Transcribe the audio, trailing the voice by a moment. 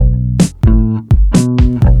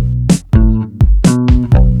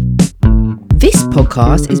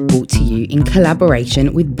podcast is brought to you in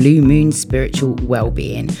collaboration with Blue Moon Spiritual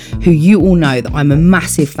Wellbeing, who you all know that I'm a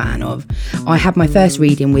massive fan of. I had my first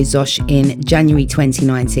reading with Zosh in January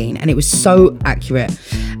 2019 and it was so accurate,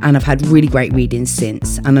 and I've had really great readings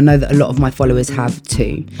since, and I know that a lot of my followers have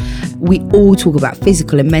too. We all talk about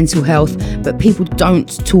physical and mental health, but people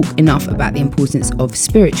don't talk enough about the importance of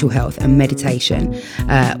spiritual health and meditation,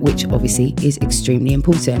 which obviously is extremely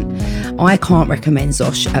important. I can't recommend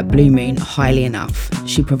Zosh at Blue Moon highly enough.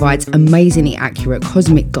 She provides amazingly accurate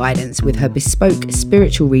cosmic guidance with her bespoke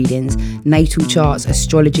spiritual readings, natal charts,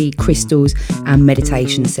 astrology, crystals, and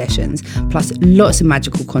meditation sessions, plus lots of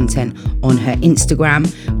magical content on her Instagram,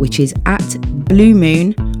 which is at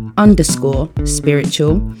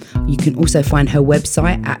bluemoon_spiritual. You can also find her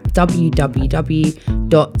website at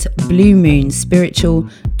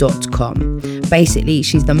www.bluemoonspiritual.com. Basically,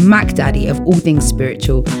 she's the Mac Daddy of all things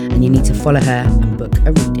spiritual, and you need to follow her and book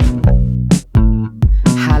a reading.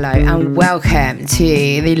 Hello and welcome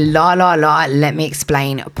to the La La La Let Me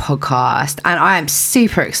Explain podcast, and I am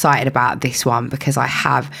super excited about this one because I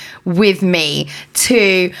have with me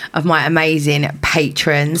two of my amazing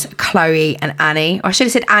patrons, Chloe and Annie. Or I should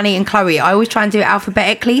have said Annie and Chloe. I always try and do it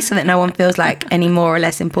alphabetically so that no one feels like any more or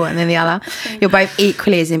less important than the other. You're both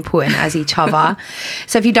equally as important as each other.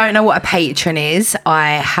 So if you don't know what a patron is,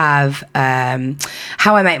 I have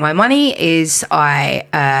how I make my money is I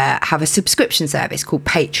have a subscription service called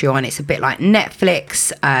Patreon. It's a bit like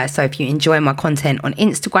Netflix, so if you enjoy my content on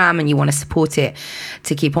Instagram and you want to support it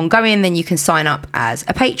to keep on going, then you can sign up as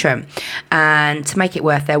a patron. And to make it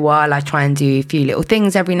worth their while, I try and do a few little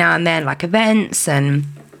things every now and then, like events and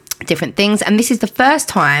different things. And this is the first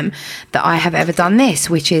time that I have ever done this,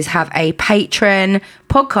 which is have a patron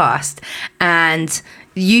podcast. And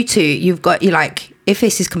you two, you're like, if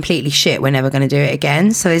this is completely shit, we're never going to do it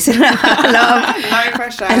again. So there's a lot of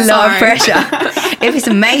pressure. If it's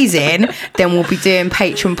amazing, then we'll be doing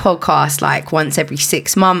Patreon podcasts like once every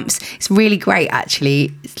 6 months. It's really great,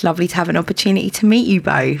 actually. It's lovely to have an opportunity to meet you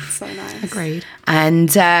both. So nice. Agreed.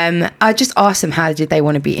 And I just asked them how did they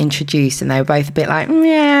want to be introduced, and they were both a bit like,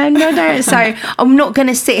 yeah, no. So I'm not going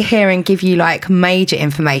to sit here and give you like major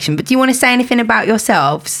information, but do you want to say anything about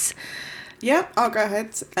yourselves? Yeah, I'll go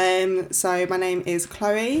ahead. So my name is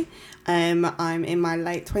Chloe. I'm in my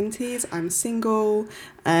late 20s. I'm single,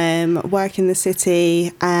 work in the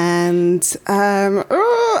city, and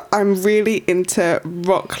I'm really into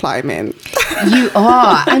rock climbing. You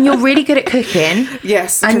are, and you're really good at cooking.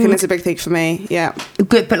 Yes, and cooking is a big thing for me. Yeah,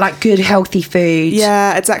 good, but like good healthy food.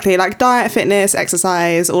 Yeah, exactly. Like diet, fitness,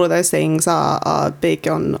 exercise, all of those things are big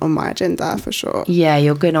on my agenda for sure. Yeah,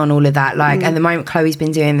 you're good on all of that. Like at the moment, Chloe's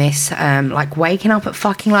been doing this, like waking up at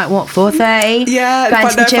fucking like what 4:30. Yeah, going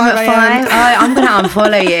to the gym at 5. I'm gonna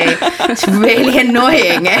unfollow you. It's really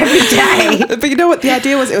annoying every day. But you know what the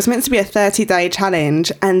idea was? It was meant to be a 30-day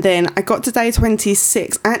challenge, and then I got to day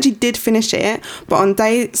 26. I actually did finish it, but on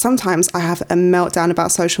sometimes I have a meltdown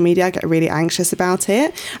about social media. I get really anxious about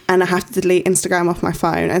it, and I have to delete Instagram off my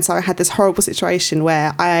phone. And so I had this horrible situation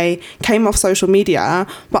where I came off social media,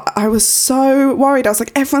 but I was so worried. I was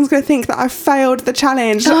like, everyone's gonna think that I failed the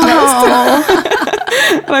challenge.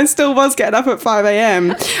 And I still was getting up at 5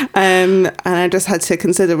 a.m. And I just had to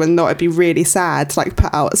consider whether or not it'd be really sad to like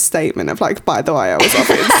put out a statement of like, by the way, I was off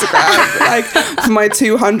Instagram. Like for my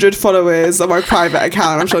 200 followers on my private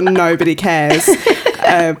account, I'm sure nobody cares.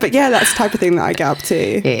 But yeah, that's the type of thing that I get up to.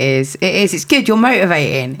 It is. It's good. You're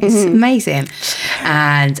motivating. It's amazing.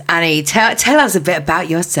 And Annie, tell us a bit about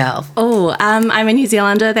yourself. I'm a New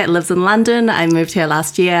Zealander that lives in London. I moved here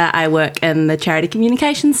last year. I work in the charity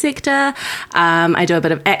communications sector. I do a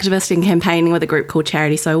bit of activisting and campaigning with a group called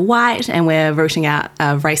Charity So White, and we're rooting out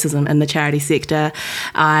racism in the charity sector.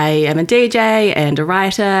 I am a DJ and a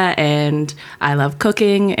writer, and I love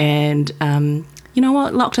cooking, and you know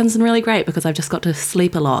what? Lockdown's been really great because I've just got to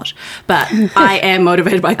sleep a lot. But I am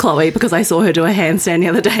motivated by Chloe because I saw her do a handstand the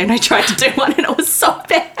other day and I tried to do one and it was so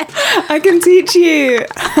bad. I can teach you.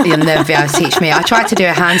 You'll never be able to teach me. I tried to do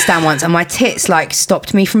a handstand once and my tits like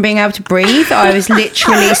stopped me from being able to breathe. I was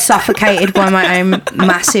literally suffocated by my own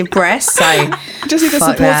massive breasts. So just need a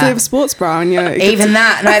supportive sports bra and even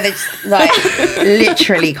that. No, that's like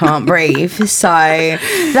literally can't breathe. So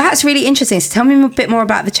that's really interesting. So tell me a bit more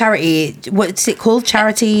about the charity. What's it called?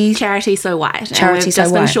 Charity So White. Charity We've So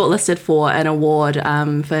just White. been shortlisted for an award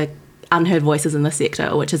for unheard voices in the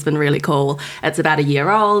sector, which has been really cool. It's about a year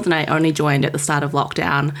old and I only joined at the start of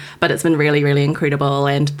lockdown, but it's been really, really incredible,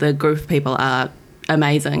 and the group of people are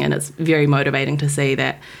amazing, and it's very motivating to see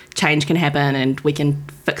that change can happen and we can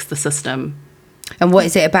fix the system. And what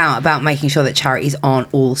is it about making sure that charities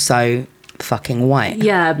aren't also fucking white.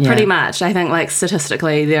 Yeah, pretty much. I think, like,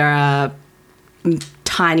 statistically, there are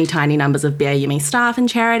tiny numbers of BAME staff in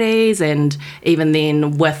charities, and even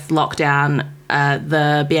then with lockdown,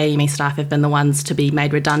 the BAME staff have been the ones to be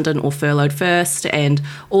made redundant or furloughed first, and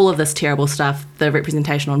all of this terrible stuff, the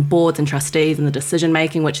representation on boards and trustees and the decision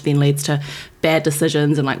making, which then leads to bad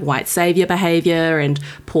decisions and like white saviour behaviour and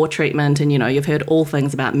poor treatment. And, you know, you've heard all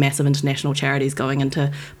things about massive international charities going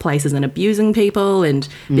into places and abusing people and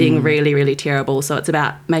being really, really terrible. So it's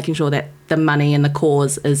about making sure that the money and the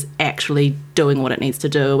cause is actually doing what it needs to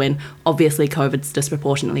do. And obviously COVID's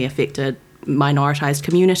disproportionately affected minoritised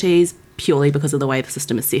communities purely because of the way the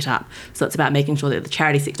system is set up. So it's about making sure that the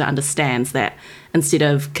charity sector understands that instead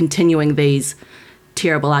of continuing these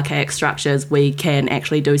terrible archaic structures, we can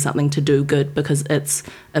actually do something to do good, because it's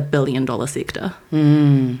 $1 billion sector.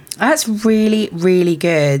 That's really, really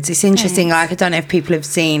good. It's interesting. Like, I don't know if people have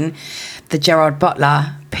seen the Gerard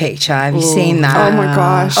Butler picture. Have you seen that? Oh my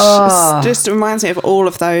gosh. It just reminds me of all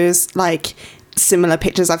of those, like, similar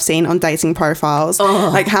pictures I've seen on dating profiles.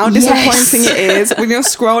 Like, how disappointing it is when you're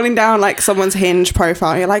scrolling down like someone's Hinge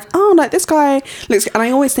profile and you're like, oh, like this guy looks, and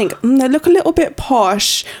I always think they look a little bit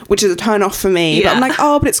posh, which is a turn off for me. But I'm like,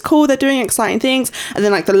 oh, but it's cool, they're doing exciting things. And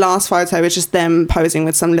then like the last photo is just them posing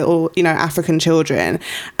with some little, you know, African children,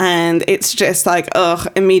 and it's just like,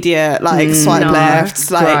 immediate like swipe left,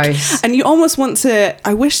 like gross. And you almost want to,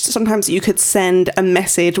 I wish sometimes you could send a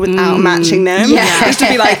message without matching them, just to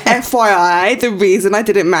be like, FYI, the reason I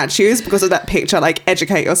didn't match you is because of that picture. Like,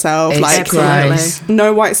 educate yourself. It's like, gross.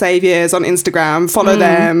 No white saviors on Instagram. Follow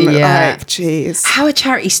them. Yeah. Like, jeez. How are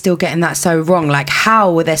charities still getting that so wrong? Like,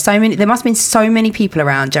 how were there so many? There must have been so many people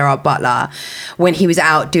around Gerard Butler when he was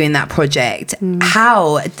out doing that project.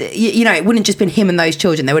 How, you know, it wouldn't just been him and those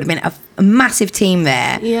children. There would have been a massive team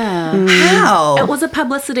there. Yeah. How? It was a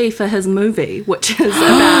publicity for his movie, which is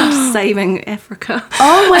about saving Africa.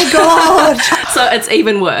 Oh my God. So it's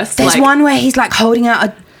even worse. There's one where he's like holding out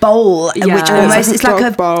a bowl, which almost it's like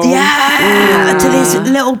a bowl. to this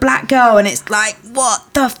little black girl, and it's like,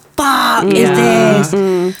 what the fuck is this?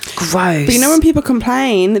 Gross. But you know, when people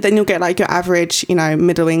complain, then you'll get like your average, you know,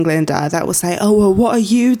 Middle Englander that will say, oh, well, what are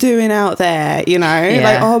you doing out there? You know,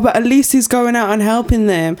 like, oh, but at least he's going out and helping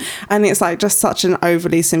them. And it's like just such an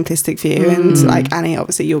overly simplistic view. And like, Annie,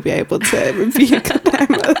 obviously you'll be able to rebuke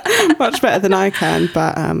them much better than I can.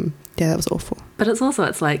 But yeah, that was awful. But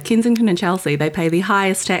it's like Kensington and Chelsea, they pay the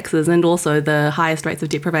highest taxes and also the highest rates of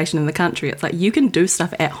deprivation in the country. It's like, you can do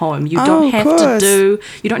stuff at home. You don't have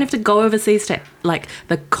to go overseas to like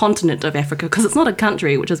the continent of Africa, because it's not a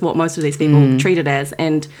country, which is what most of these people treat it as,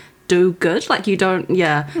 and do good. Like, you don't,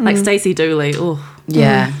 like Stacey Dooley,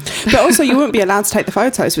 But also, you wouldn't be allowed to take the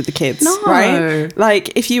photos with the kids, right?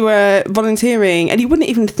 Like, if you were volunteering, and you wouldn't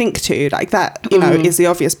even think to, like, that, you know, is the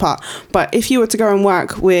obvious part. But if you were to go and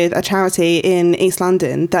work with a charity in East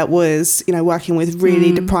London that was, you know, working with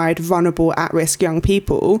really deprived, vulnerable, at-risk young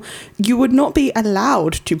people, you would not be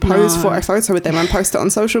allowed to pose for a photo with them and post it on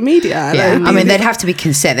social media. Yeah. I mean, there'd have to be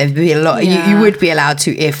consent. There'd be a lot. You would be allowed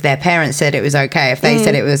to if their parents said it was okay, if they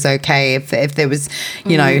said it was okay, if there was,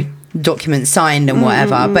 you know, documents signed and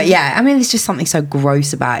whatever. But yeah, I mean, there's just something so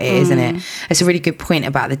gross about it, isn't it? It's a really good point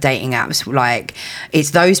about the dating apps. Like,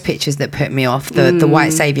 it's those pictures that put me off, the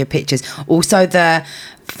white saviour pictures. Also the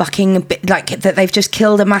fucking like that they've just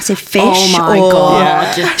killed a massive fish,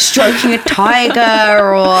 stroking a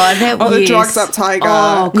tiger, or the drugs up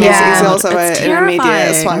tiger. It's also an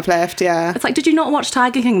immediate swipe left. It's like, did you not watch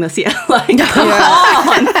Tiger King this year? Like, come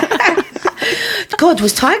on. God,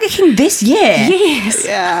 was Tiger King this year? Yes.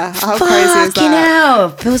 Yeah. How crazy is that? Hell.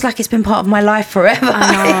 Feels like it's been part of my life forever.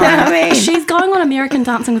 I know. You know what I mean? She's going on American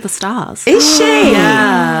Dancing with the Stars. Is she?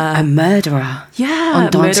 Yeah. A murderer. Yeah.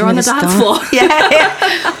 Murder on the dance floor.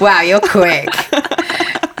 Yeah. Wow, you're quick.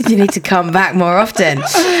 You need to come back more often.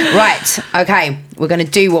 Right. Okay. We're going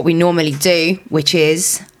to do what we normally do, which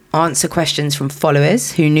is answer questions from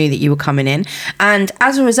followers who knew that you were coming in, and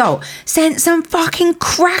as a result sent some fucking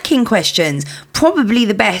cracking questions, probably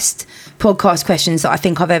the best podcast questions that I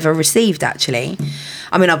think I've ever received, actually.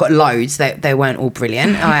 I mean, I've got loads, they weren't all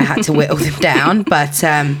brilliant, I had to whittle them down, but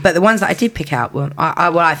the ones that I did pick out were,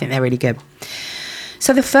 I think they're really good.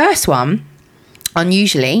 So the first one,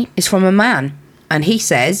 unusually, is from a man, and he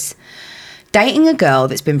says, dating a girl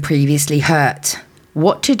that's been previously hurt,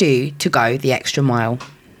 what to do to go the extra mile?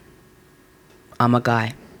 I'm a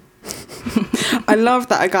guy. I love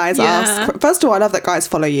that guys ask. First of all, I love that guys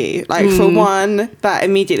follow you. Like, for one, that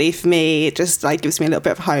immediately for me just like gives me a little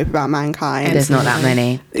bit of hope about mankind. There's not that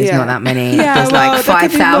many. There's not that many. Yeah, There's well, like there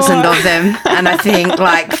could be 5,000 more. of them, and I think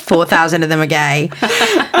like 4,000 of them are gay.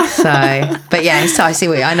 So, but yeah, so I see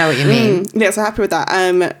I know what you mean. Yeah, so happy with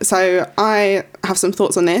that. So I have some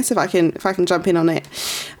thoughts on this, if I can jump in on it.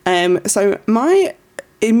 So my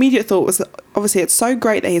immediate thought was that obviously it's so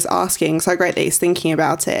great that he's asking, so great that he's thinking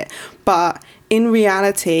about it, but in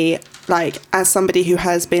reality, like, as somebody who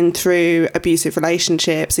has been through abusive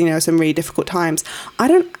relationships, you know, some really difficult times, I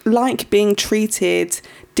don't like being treated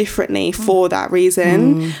differently for that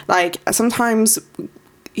reason. Like, sometimes,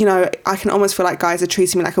 you know, I can almost feel like guys are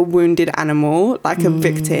treating me like a wounded animal, like a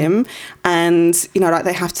victim. And, you know, like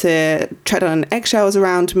they have to tread on eggshells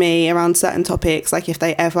around me, around certain topics. Like if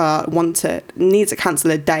they ever need to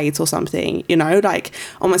cancel a date or something, you know, like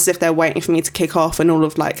almost as if they're waiting for me to kick off and all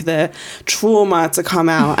of like the trauma to come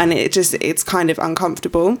out. And it's kind of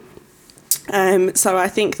uncomfortable. So I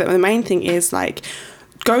think that the main thing is like,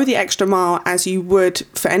 go the extra mile as you would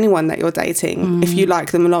for anyone that you're dating. If you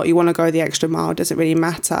like them a lot, you want to go the extra mile. Doesn't really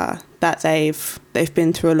matter that they've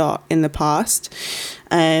been through a lot in the past.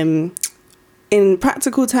 In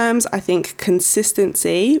practical terms, I think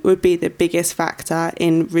consistency would be the biggest factor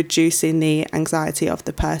in reducing the anxiety of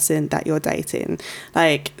the person that you're dating.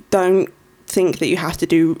 Like, don't think that you have to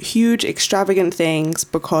do huge, extravagant things,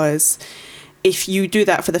 because if you do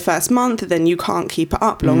that for the first month, then you can't keep it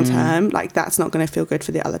up long term. Like, that's not going to feel good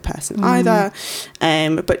for the other person either.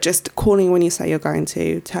 But just calling when you say you're going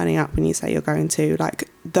to, turning up when you say you're going to, like,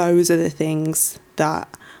 those are the things that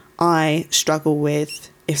I struggle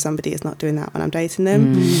with if somebody is not doing that when I'm dating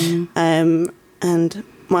them. And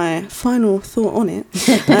my final thought on it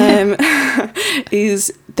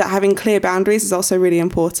is that having clear boundaries is also really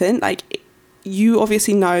important. Like, you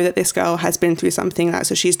obviously know that this girl has been through something,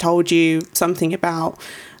 so she's told you something about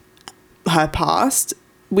her past.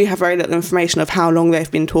 We have very little information of how long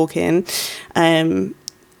they've been talking.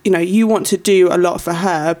 You know, you want to do a lot for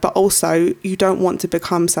her, but also you don't want to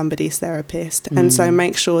become somebody's therapist. And so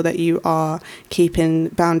make sure that you are keeping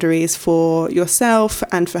boundaries for yourself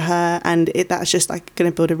and for her. And that's just like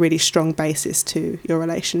going to build a really strong basis to your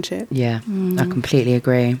relationship. Yeah, I completely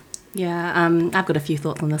agree. Yeah, I've got a few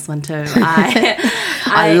thoughts on this one too.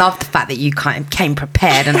 I love the fact that you kind of came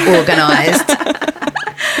prepared and organised.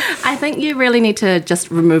 I think you really need to just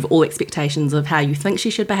remove all expectations of how you think she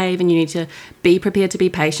should behave, and you need to be prepared to be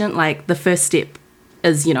patient. Like, the first step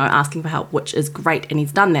is, you know, asking for help, which is great, and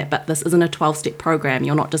he's done that, but this isn't a 12-step program.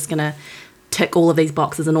 You're not just going to tick all of these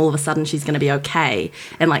boxes and all of a sudden she's going to be okay.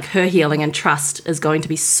 And like, her healing and trust is going to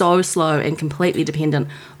be so slow and completely dependent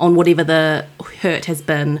on whatever the hurt has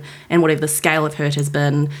been and whatever the scale of hurt has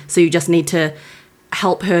been. So you just need to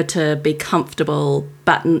help her to be comfortable,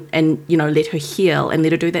 and you know, let her heal and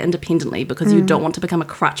let her do that independently, because you don't want to become a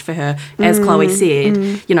crutch for her. As Chloe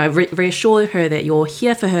said, you know, reassure her that you're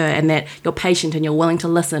here for her and that you're patient and you're willing to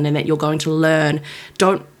listen and that you're going to learn.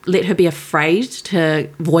 Don't let her be afraid to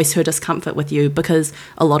voice her discomfort with you, because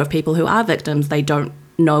a lot of people who are victims, they don't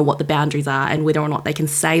know what the boundaries are and whether or not they can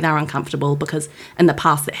say they're uncomfortable, because in the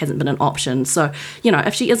past that hasn't been an option. So, you know,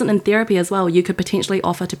 if she isn't in therapy as well, you could potentially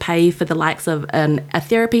offer to pay for the likes of a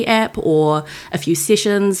therapy app or a few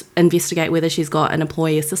sessions, investigate whether she's got an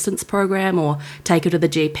employee assistance program, or take her to the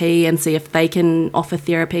GP and see if they can offer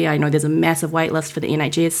therapy. I know there's a massive wait list for the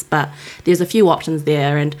NHS, but there's a few options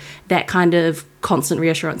there, and that kind of constant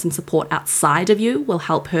reassurance and support outside of you will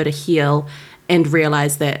help her to heal and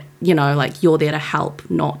realise that, you know, like, you're there to help,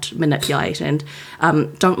 not manipulate. And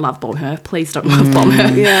don't love bomb her. Please don't love bomb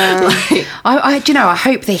her. Yeah. Like, I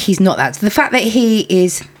hope that he's not that. So the fact that he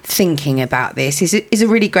is thinking about this is a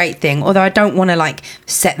really great thing. Although I don't want to like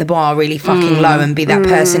set the bar really fucking low and be that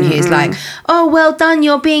person who's like, oh, well done,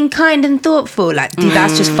 you're being kind and thoughtful. Like, dude,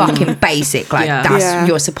 that's just fucking basic. Like,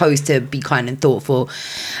 you're supposed to be kind and thoughtful.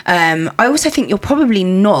 I also think you're probably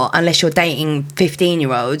not, unless you're dating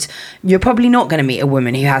 15-year-olds, you're probably not going to meet a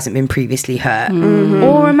woman who hasn't been previously hurt,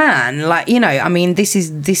 or a man. Like, you know, I mean, this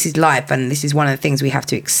is life, and this is one of the things we have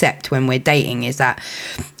to accept when we're dating, is that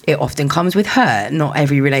it often comes with hurt. Not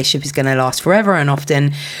every relationship is going to last forever, and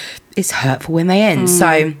often it's hurtful when they end.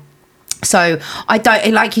 So I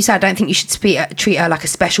don't, like you said, I don't think you should treat her like a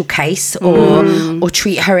special case, or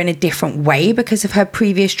treat her in a different way because of her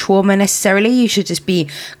previous trauma necessarily. You should just be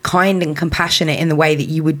kind and compassionate in the way that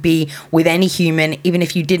you would be with any human, even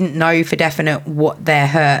if you didn't know for definite what their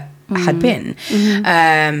hurt had been.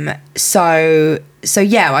 So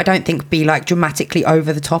yeah, I don't think be like dramatically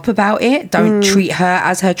over the top about it. Don't treat her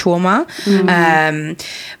as her trauma.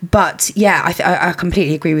 But yeah, I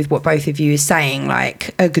completely agree with what both of you are saying.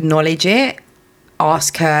 Like, acknowledge it,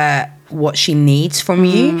 ask her what she needs from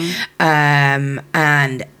you,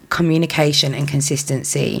 and communication and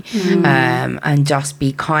consistency, and just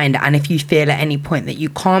be kind. And if you feel at any point that you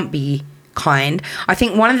can't be kind, I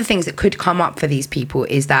think one of the things that could come up for these people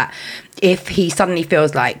is that if he suddenly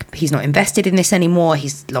feels like he's not invested in this anymore,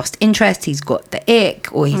 he's lost interest, he's got the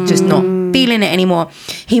ick, or he's just not feeling it anymore,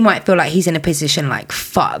 he might feel like he's in a position like,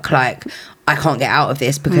 fuck, like I can't get out of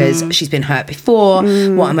this because she's been hurt before.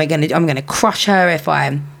 What am I going to do? I'm going to crush her if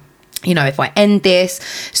I end this.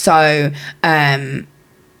 So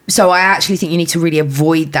I actually think you need to really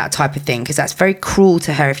avoid that type of thing, because that's very cruel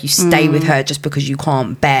to her if you stay with her just because you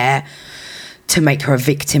can't bear to make her a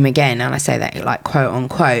victim again. And I say that like quote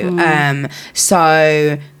unquote.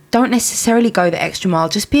 So don't necessarily go the extra mile.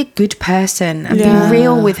 Just be a good person and be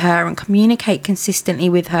real with her and communicate consistently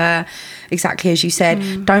with her. Exactly as you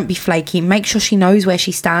said. Don't be flaky. Make sure she knows where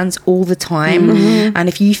she stands all the time. And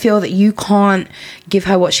if you feel that you can't give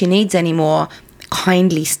her what she needs anymore,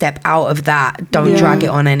 kindly step out of that. Don't drag it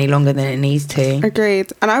on any longer than it needs to.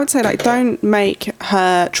 Agreed. And I would say, like, don't make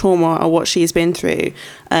her trauma or what she's been through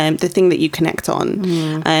the thing that you connect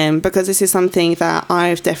on, because this is something that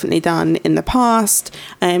I've definitely done in the past.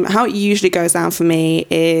 How it usually goes down for me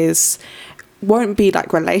is won't be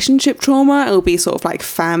like relationship trauma, it'll be sort of like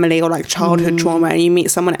family or like childhood trauma, and you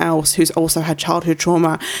meet someone else who's also had childhood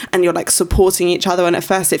trauma and you're like supporting each other, and at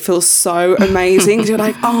first it feels so amazing. You're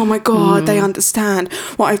like, oh my god, they understand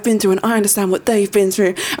what I've been through and I understand what they've been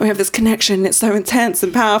through, and we have this connection, it's so intense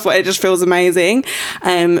and powerful, it just feels amazing.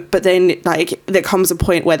 But then like there comes a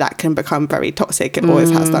point where that can become very toxic. It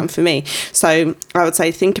always has done for me. So I would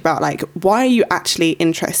say think about like, why are you actually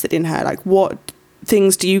interested in her? Like, what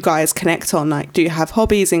things do you guys connect on? Like, do you have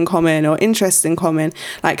hobbies in common or interests in common?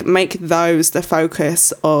 Like, make those the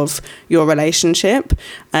focus of your relationship,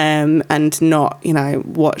 and not, you know,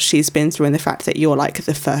 what she's been through and the fact that you're like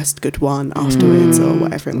the first good one afterwards or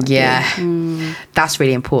whatever it might be. That's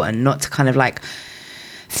really important, not to kind of like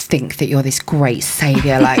think that you're this great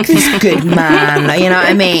savior, like this good man, like, you know what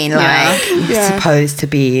I mean, like you're supposed to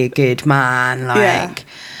be a good man, like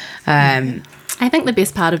I think the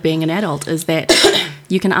best part of being an adult is that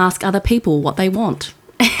you can ask other people what they want,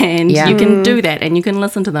 and you can do that, and you can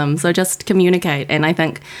listen to them. So just communicate. And I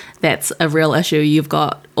think that's a real issue. You've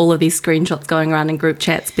got all of these screenshots going around in group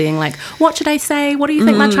chats being like, what should I say? What do you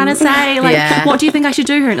think I'm trying to say? Like, what do you think I should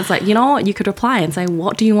do here? And it's like, you know what? You could reply and say,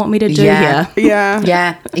 what do you want me to do here?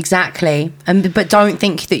 Yeah, exactly. But don't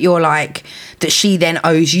think that you're like, that she then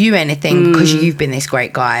owes you anything because you've been this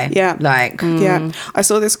great guy. I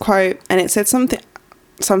saw this quote and it said something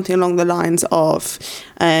along the lines of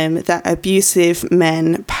that abusive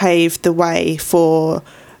men paved the way for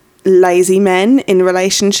lazy men in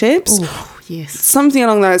relationships. Ooh, yes. Something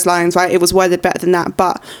along those lines, right? It was worded better than that,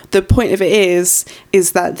 but the point of it is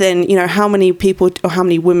that then, you know, how many people or how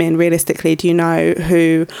many women realistically do you know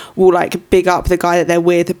who will like big up the guy that they're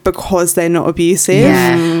with because they're not abusive?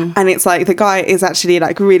 And it's like the guy is actually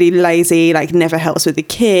like really lazy, like never helps with the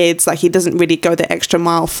kids, like he doesn't really go the extra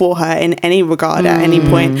mile for her in any regard at any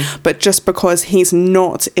point, but just because he's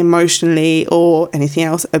not emotionally or anything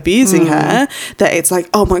else abusing her, that it's like,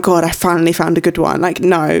 oh my god, I finally found a good one. Like,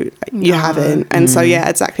 no, you haven't. And so yeah,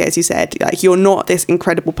 exactly as you said, like you're not this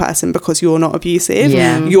incredible person because you're not abusive.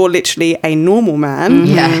 You're literally a normal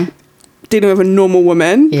man dealing with a normal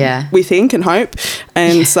woman, we think and hope.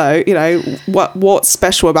 And so, you know, what's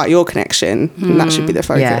special about your connection? And that should be the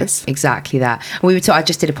focus. Exactly that. I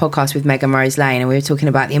just did a podcast with Megan Rose Lane, and we were talking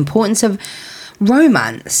about the importance of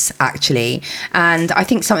romance, actually. And I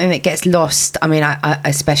think something that gets lost, I mean, I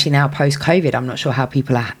especially now post-COVID, I'm not sure how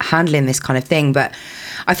people are handling this kind of thing, but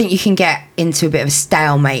I think you can get into a bit of a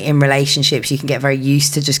stalemate in relationships. You can get very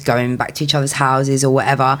used to just going back to each other's houses or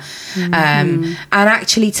whatever. And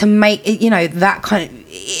actually to make it, you know, that kind of,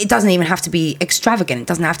 it doesn't even have to be extravagant. It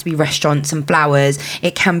doesn't have to be restaurants and flowers.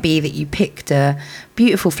 It can be that you picked a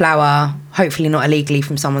beautiful flower, hopefully not illegally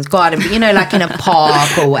from someone's garden, but, you know, like in a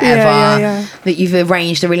park or whatever, that you've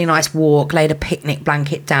arranged a really nice walk, laid a picnic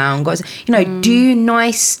blanket down, got, you know, do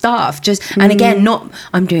nice stuff. Just, and again, not,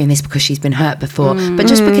 I'm doing this because she's been hurt before, but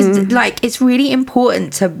just because, like, it's really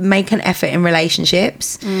important to make an effort in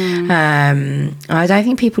relationships. I don't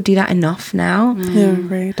think people do that enough now.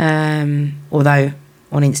 Agreed. Although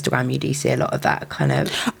on Instagram, you do see a lot of that kind of.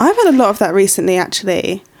 I've had a lot of that recently,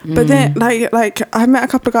 actually. But then, like I've met a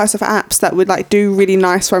couple of guys off apps that would like do really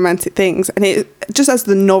nice romantic things, and it just as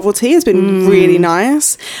the novelty has been really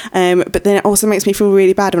nice. But then it also makes me feel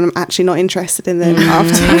really bad when I'm actually not interested in them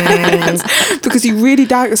afterwards, because you really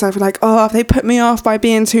doubt yourself. You're like, oh, if they put me off by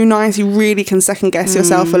being too nice, you really can second guess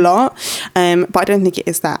yourself a lot. But I don't think it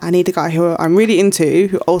is that. I need a guy who I'm really into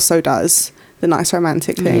who also does the nice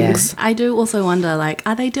romantic things. I do also wonder, like,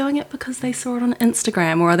 are they doing it because they saw it on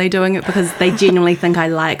Instagram, or are they doing it because they genuinely think I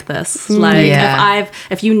like this? Like,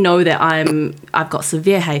 if you know that I've got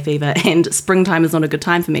severe hay fever and springtime is not a good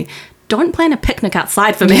time for me, don't plan a picnic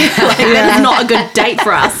outside for me. Like, that is not a good date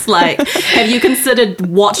for us. Like, have you considered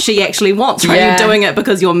what she actually wants? Are you doing it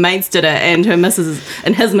because your mates did it and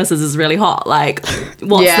his missus is really hot? Like,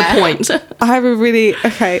 what's the point? I have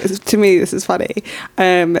to me this is funny.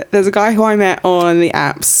 There's a guy who I met on the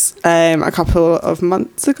apps a couple of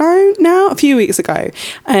months ago now, a few weeks ago.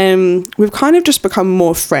 We've kind of just become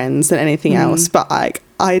more friends than anything else, but like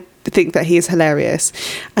I think that he is hilarious,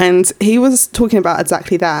 and he was talking about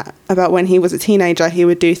exactly that, about when he was a teenager he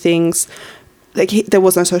would do things like there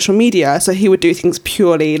was no social media, so he would do things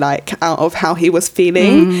purely like out of how he was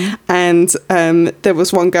feeling. And there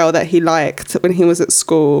was one girl that he liked when he was at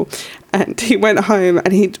school, and he went home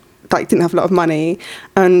and he like didn't have a lot of money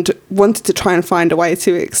and wanted to try and find a way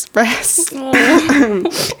to express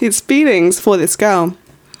his feelings for this girl.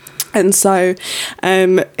 And so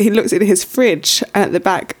he looked at his fridge, and at the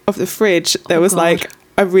back of the fridge there was like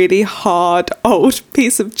a really hard old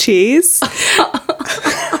piece of cheese.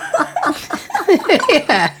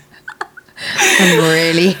 Yeah. I'm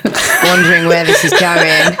really wondering where this is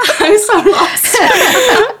going. I'm so lost.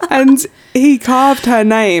 And he carved her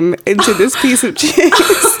name into this piece of cheese.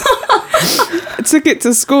 Took it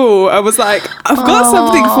to school. I was like, I've got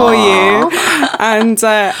something for you, and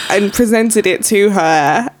presented it to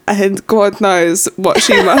her, and God knows what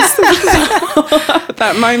she must have thought at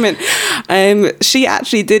that moment. She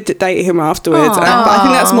actually did date him afterwards, but I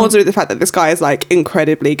think that's more to do with the fact that this guy is like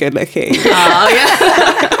incredibly good looking.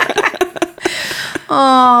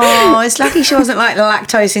 Oh, it's lucky she wasn't like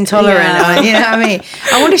lactose intolerant. Or, you know what I mean?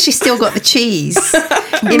 I wonder if she's still got the cheese.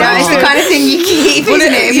 You know, it's the kind of thing you keep,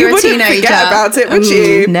 isn't it? If you're a teenager, forget about it, would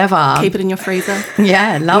you? Never. Keep it in your freezer.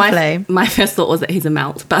 Yeah, lovely. My first thought was that he's a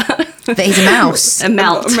melt, but that he's a mouse. A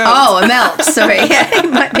melt. Oh, a melt. Sorry, yeah, it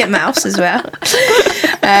might be a mouse as well.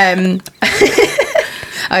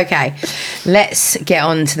 Okay, let's get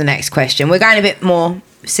on to the next question. We're going a bit more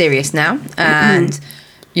serious now, and.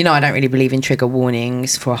 You know, I don't really believe in trigger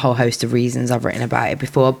warnings for a whole host of reasons. I've written about it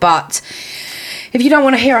before. But if you don't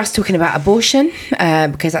want to hear us talking about abortion,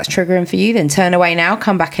 because that's triggering for you, then turn away now.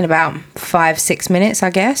 Come back in about 5-6 minutes,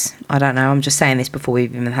 I guess. I don't know. I'm just saying this before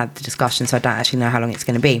we've even had the discussion, so I don't actually know how long it's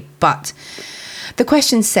going to be. But the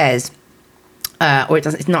question says,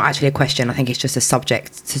 it's not actually a question, I think it's just a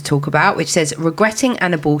subject to talk about, which says, regretting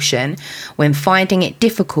an abortion when finding it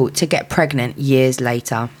difficult to get pregnant years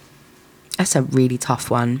later. That's a really tough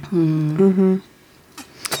one.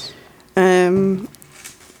 I'm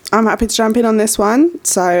happy to jump in on this one.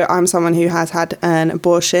 So I'm someone who has had an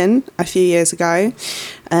abortion a few years ago.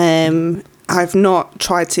 I've not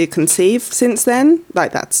tried to conceive since then.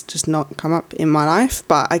 Like, that's just not come up in my life.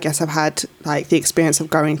 But I guess I've had like the experience of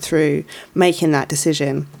going through making that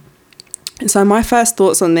decision. So my first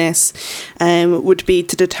thoughts on this would be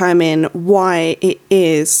to determine why it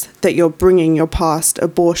is that you're bringing your past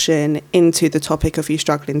abortion into the topic of you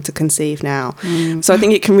struggling to conceive now. So I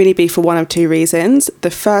think it can really be for one of two reasons. The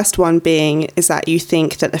first one being is that you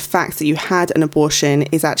think that the fact that you had an abortion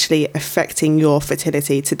is actually affecting your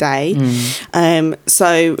fertility today.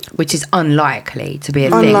 Which is unlikely to be a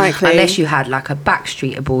thing. Unless you had like a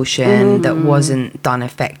backstreet abortion that wasn't done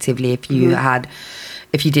effectively.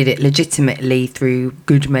 If you did it legitimately through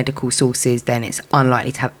good medical sources, then it's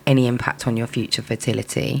unlikely to have any impact on your future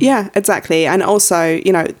fertility. Yeah, exactly. And also,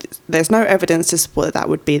 you know, there's no evidence to support that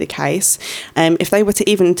would be the case. If they were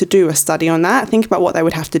to do a study on that, think about what they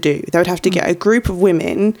would have to do. They would have to get a group of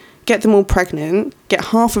women, get them all pregnant, get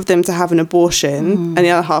half of them to have an abortion and the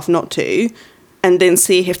other half not to, and then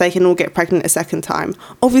see if they can all get pregnant a second time.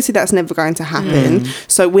 Obviously, that's never going to happen.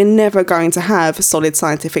 So we're never going to have solid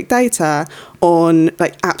scientific data on,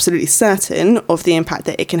 like, absolutely certain of the impact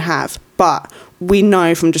that it can have. But we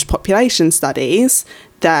know from just population studies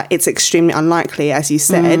that it's extremely unlikely, as you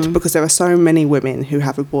said, because there are so many women who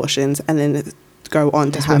have abortions and then go on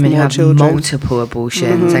to There's have women who more have children. multiple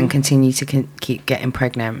abortions and continue to keep getting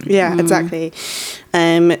pregnant. Yeah, exactly.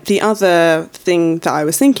 The other thing that I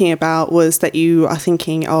was thinking about was that you are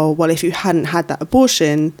thinking, oh, well, if you hadn't had that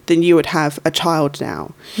abortion, then you would have a child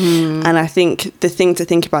now. And I think the thing to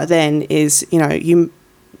think about then is, you know, you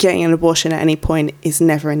getting an abortion at any point is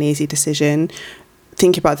never an easy decision.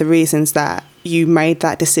 Think about the reasons that you made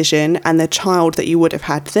that decision, and the child that you would have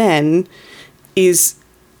had then is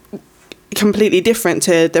completely different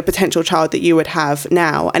to the potential child that you would have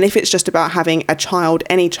now. And if it's just about having a child,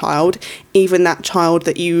 any child, even that child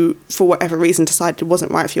that you, for whatever reason, decided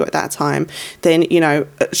wasn't right for you at that time, then, you know,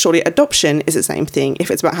 surely adoption is the same thing if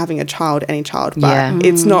it's about having a child, any child. But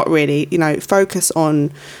it's not really, you know, focus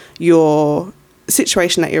on your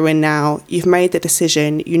situation that you're in now. You've made the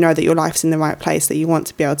decision, you know that your life's in the right place, that you want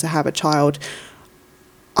to be able to have a child.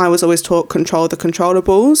 I was always taught control the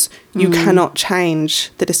controllables. You cannot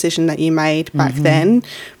change the decision that you made back then,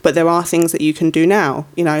 but there are things that you can do now.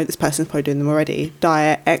 You know, this person's probably doing them already.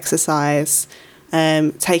 Diet, exercise,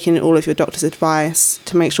 taking all of your doctor's advice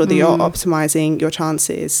to make sure that you're optimizing your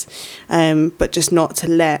chances, but just not to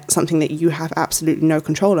let something that you have absolutely no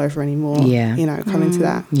control over anymore, you know, come into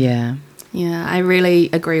that. Yeah, I really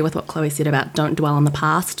agree with what Chloe said about don't dwell on the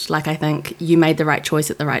past. Like, I think you made the right choice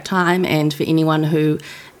at the right time, and for anyone who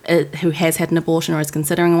has had an abortion or is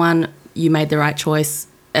considering one, you made the right choice.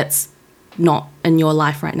 It's not in your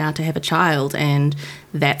life right now to have a child, and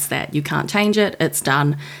that's that. You can't change it. It's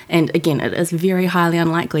done. And again, it is very highly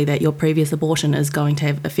unlikely that your previous abortion is going to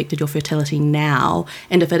have affected your fertility now.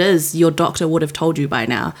 And if it is, your doctor would have told you by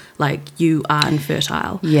now, like, you are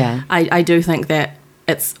infertile. Yeah. I do think that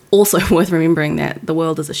it's also worth remembering that the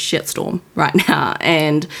world is a shitstorm right now,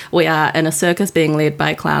 and we are in a circus being led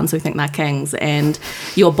by clowns who think they're kings, and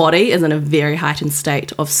your body is in a very heightened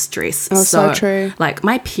state of stress. Oh, so true. Like,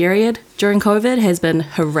 my period during COVID has been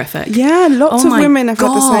horrific. Yeah, lots of women have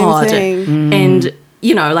got the same thing. And,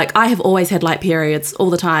 you know, like, I have always had light periods all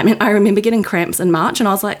the time, and I remember getting cramps in March, and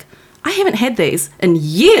I was like, I haven't had these in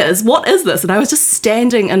years. What is this? And I was just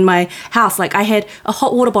standing in my house. Like, I had a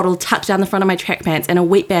hot water bottle tucked down the front of my track pants and a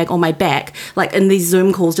wheat bag on my back, like in these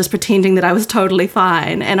Zoom calls, just pretending that I was totally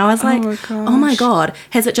fine. And I was like, oh my God,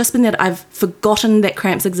 has it just been that I've forgotten that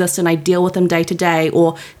cramps exist and I deal with them day to day?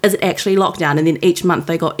 Or is it actually lockdown? And then each month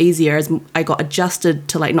they got easier as I got adjusted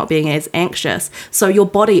to, like, not being as anxious. So your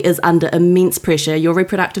body is under immense pressure. Your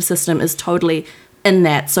reproductive system is totally in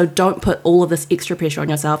that, so don't put all of this extra pressure on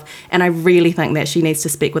yourself. And I really think that she needs to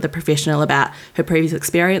speak with a professional about her previous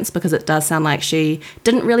experience, because it does sound like she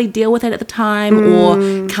didn't really deal with it at the time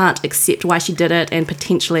or can't accept why she did it, and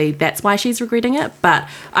potentially that's why she's regretting it. But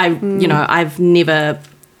you know, I've never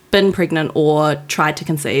been pregnant or tried to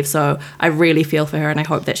conceive, so I really feel for her, and I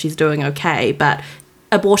hope that she's doing okay. But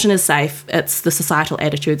abortion is safe. It's the societal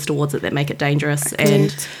attitudes towards it that make it dangerous.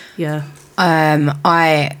 And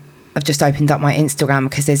I've just opened up my Instagram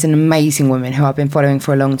because there's an amazing woman who I've been following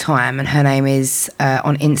for a long time, and her name is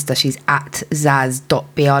on Insta, she's at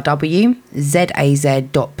zaz.brw,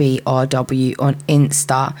 zaz.brw on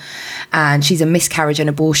Insta, and she's a miscarriage and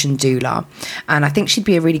abortion doula, and I think she'd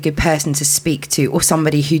be a really good person to speak to, or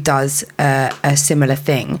somebody who does a similar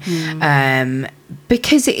thing.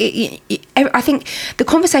 Because I think the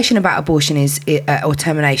conversation about abortion or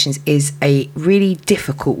terminations is a really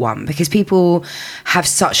difficult one, because people have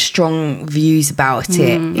such strong views about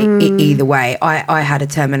it either way. I had a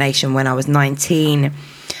termination when I was 19.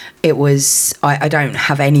 It was, I don't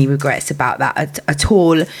have any regrets about that at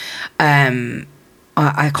all.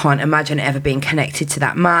 I can't imagine ever being connected to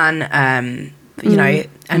that man, you know,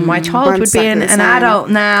 and my child would be an adult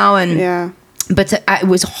now, and but it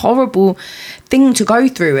was a horrible thing to go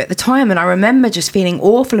through at the time, and I remember just feeling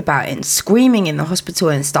awful about it and screaming in the hospital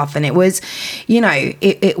and stuff, and it was, you know,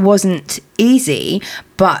 it wasn't easy.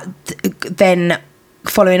 But then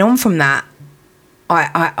following on from that,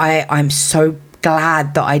 I'm so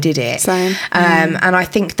glad that I did it. Same. And I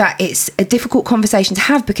think that it's a difficult conversation to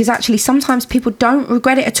have, because actually sometimes people don't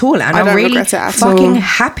regret it at all, and I'm really fucking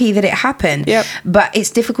happy that it happened. But it's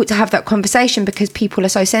difficult to have that conversation because people are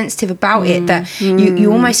so sensitive about it that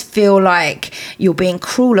you almost feel like you're being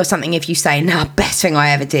cruel or something if you say, nah, best thing I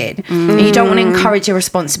ever did. And you don't want to encourage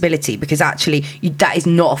irresponsibility, because actually that is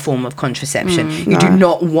not a form of contraception. You do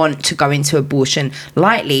not want to go into abortion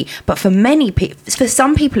lightly, but for many people, for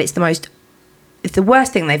some people, it's the most it's the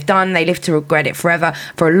worst thing they've done. They live to regret it forever.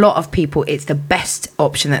 For a lot of people, it's the best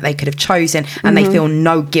option that they could have chosen, and they feel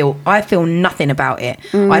no guilt. I feel nothing about it.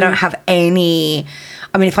 I don't have any.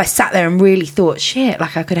 I mean, if I sat there and really thought, shit,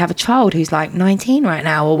 like I could have a child who's like 19 right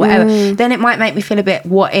now or whatever, then it might make me feel a bit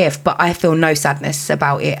what if, but I feel no sadness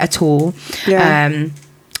about it at all. Yeah.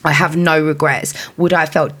 I have no regrets. Would I have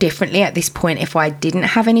felt differently at this point if I didn't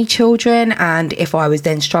have any children and if I was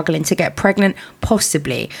then struggling to get pregnant?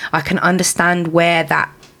 Possibly. I can understand where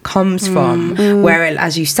that comes from, where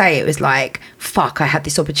as you say, it was like, fuck, I had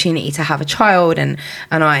this opportunity to have a child and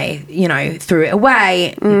I, you know, threw it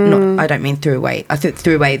away. I don't mean threw away. I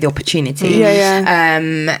threw away the opportunity.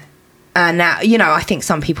 And now, you know, I think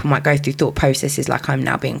some people might go through thought processes like I'm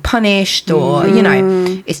now being punished or, you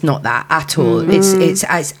know, it's not that at all. It's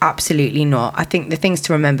absolutely not. I think the things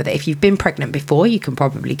to remember that if you've been pregnant before, you can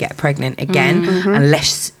probably get pregnant again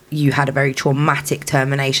unless you had a very traumatic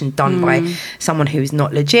termination done by someone who's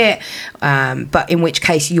not legit. But in which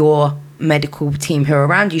case your medical team who are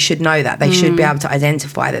around you should know that. They should be able to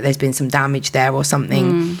identify that there's been some damage there or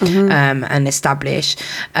something and establish.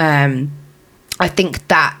 I think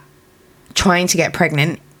that trying to get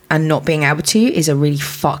pregnant and not being able to is a really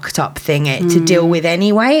fucked up thing to deal with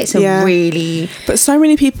anyway. It's a really... But so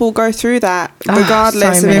many people go through that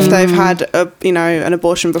regardless of if they've had an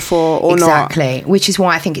abortion before or not. Exactly. Which is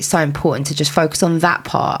why I think it's so important to just focus on that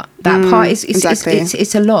part. That part is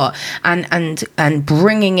it's a lot. And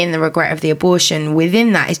bringing in the regret of the abortion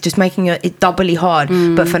within that is just making it doubly hard,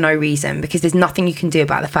 but for no reason, because there's nothing you can do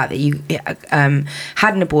about the fact that you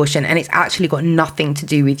had an abortion and it's actually got nothing to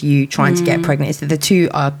do with you trying to get pregnant. It's that the two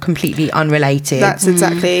are completely unrelated. That's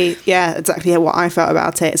exactly what I felt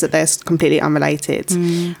about it, is that they're completely unrelated.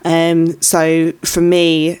 So for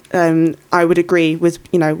me, I would agree with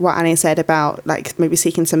what Annie said about like maybe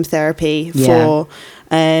seeking some therapy for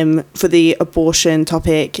the abortion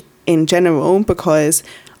topic in general, because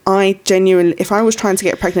I genuinely, if I was trying to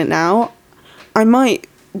get pregnant now, I might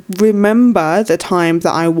remember the time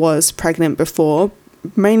that I was pregnant before,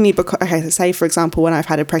 mainly because, okay, so say for example when I've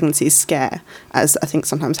had a pregnancy scare, as I think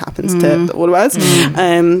sometimes happens to all of us,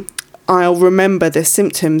 I'll remember the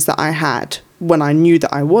symptoms that I had when I knew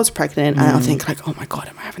that I was pregnant, and I'll think like, oh my god,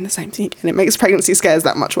 am I having the same thing? And it makes pregnancy scares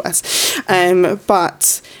that much worse.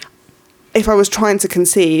 But if I was trying to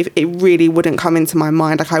conceive, it really wouldn't come into my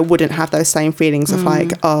mind. Like I wouldn't have those same feelings of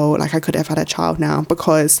like, oh, like I could have had a child now,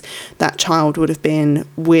 because that child would have been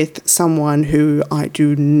with someone who I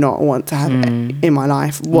do not want to have in my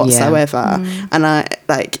life whatsoever. And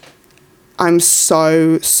I'm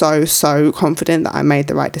so confident that I made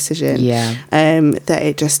the right decision. That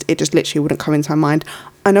it just literally wouldn't come into my mind.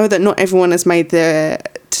 I know that not everyone has made the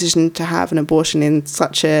decision to have an abortion in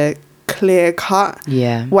such a clear-cut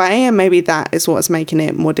way, and maybe that is what's making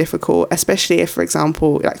it more difficult, especially if, for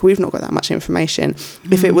example, like we've not got that much information.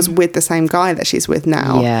 If it was with the same guy that she's with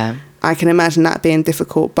now, I can imagine that being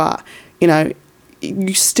difficult, but you know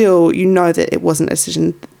that it wasn't a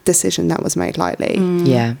decision that was made lightly.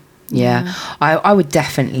 I would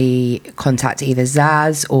definitely contact either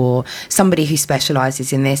Zaz or somebody who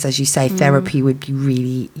specialises in this. As you say, therapy would be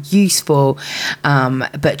really useful,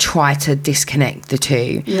 but try to disconnect the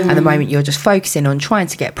two. At the moment you're just focusing on trying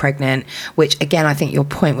to get pregnant, which again I think your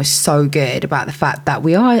point was so good about the fact that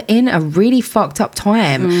we are in a really fucked up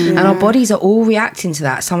time, and our bodies are all reacting to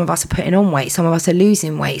that. Some of us are putting on weight, some of us are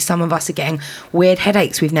losing weight, some of us are getting weird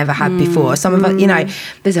headaches we've never had before, some of us,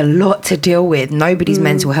 there's a lot to deal with. Nobody's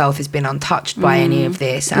mental health has been untouched by any of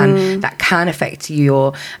this, and that can affect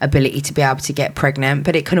your ability to be able to get pregnant,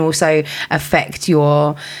 but it can also affect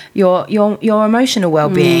your emotional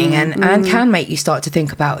well-being and can make you start to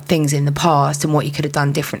think about things in the past and what you could have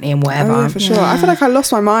done differently and whatever. Oh, yeah, for sure. I feel like I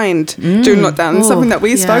lost my mind during lockdown. It's something that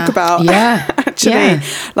we spoke about actually,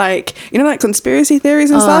 like like conspiracy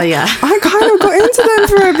theories and stuff. I kind of got into them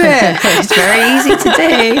for a bit. It's very easy to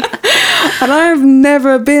do. And I've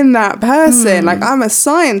never been that person. Like I'm a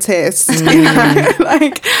scientist.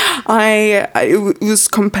 Like it was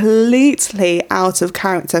completely out of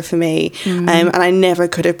character for me, and I never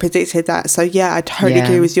could have predicted that. So I totally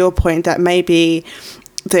agree with your point that maybe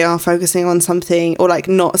they are focusing on something, or like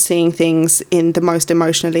not seeing things in the most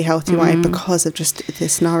emotionally healthy way because of just the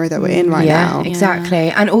scenario that we're in right now.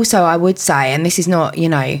 Exactly. And also I would say, and this is not,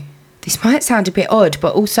 this might sound a bit odd,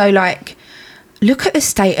 but also like, look at the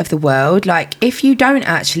state of the world. Like if you don't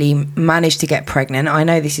actually manage to get pregnant, I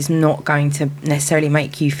know this is not going to necessarily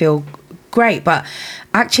make you feel great, but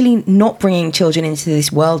actually not bringing children into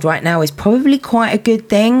this world right now is probably quite a good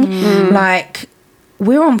thing. Like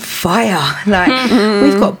we're on fire. Like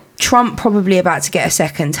we've got Trump probably about to get a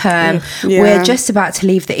second term. Yeah. We're just about to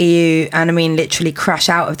leave the EU, and I mean literally crash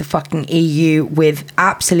out of the fucking EU with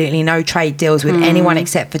absolutely no trade deals with anyone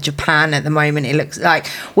except for Japan at the moment. It looks like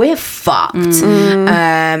we're fucked.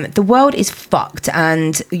 The world is fucked,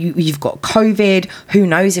 and you've got COVID. Who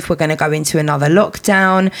knows if we're going to go into another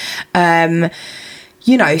lockdown?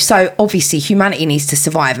 You know, so obviously humanity needs to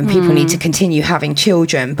survive and people need to continue having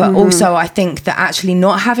children. But also I think that actually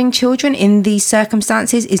not having children in these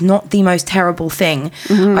circumstances is not the most terrible thing.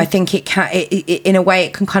 I think it can, in a way,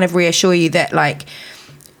 it can kind of reassure you that, like,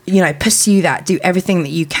 you know, pursue that, do everything that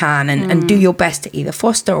you can and do your best to either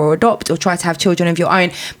foster or adopt or try to have children of your own.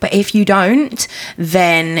 But if you don't,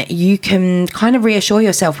 then you can kind of reassure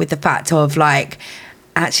yourself with the fact of, like,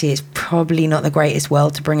 actually it's probably not the greatest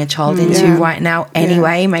world to bring a child into right now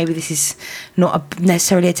anyway. Maybe this is not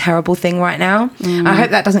necessarily a terrible thing right now. I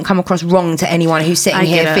hope that doesn't come across wrong to anyone who's sitting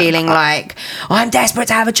here feeling like, oh, I'm desperate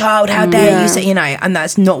to have a child, how dare you say, you know, and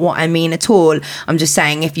that's not what I mean at all. I'm just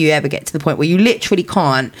saying, if you ever get to the point where you literally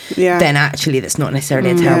can't, then actually that's not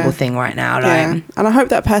necessarily a terrible thing right now. Like, and I hope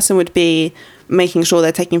that person would be making sure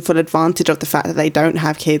they're taking full advantage of the fact that they don't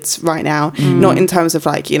have kids right now, not in terms of,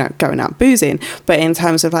 like, you know, going out boozing, but in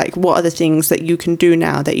terms of, like, what are the things that you can do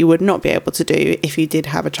now that you would not be able to do if you did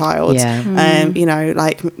have a child. You know,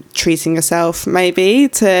 like treating yourself maybe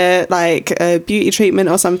to, like, a beauty treatment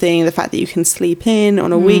or something, the fact that you can sleep in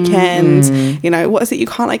on a weekend, you know, what is it, you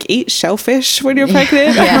can't, like, eat shellfish when you're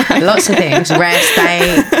pregnant? Lots of things, rare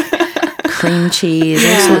steak, cream cheese,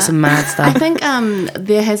 all sorts of mad stuff. I think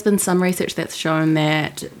there has been some research that's shown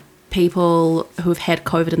that people who've had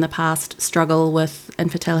COVID in the past struggle with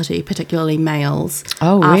infertility, particularly males.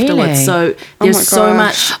 Afterwards. So there's so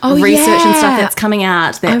much research and stuff that's coming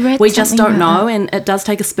out that we just don't know, and it does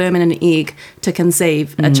take a sperm and an egg to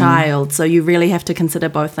conceive a child. So you really have to consider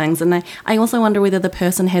both things. And I also wonder whether the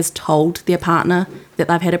person has told their partner that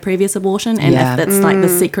they've had a previous abortion, and if that's like the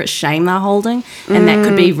secret shame they're holding, and that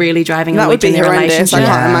could be really driving a wedge in their relationship. I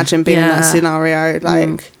can't imagine being in that scenario.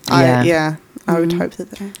 Like, I would hope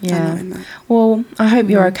that they're in that. Well, I hope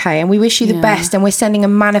you're okay, and we wish you the best, and we're sending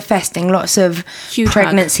and manifesting lots of huge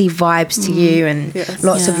pregnancy vibes to you, and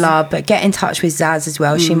lots of love. But get in touch with Zaz as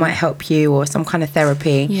well. She might help you, or some kind of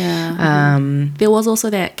therapy. There was also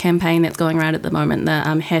that campaign that's going around at the moment, the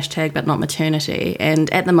hashtag but not maternity, and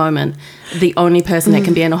at the moment the only person that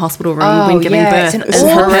can be in a hospital room when giving birth is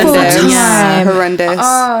horrendous.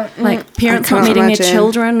 Like, parents not meeting their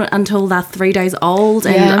children until they're 3 days old,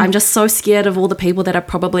 and I'm just so scared of all the people that are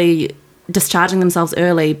probably discharging themselves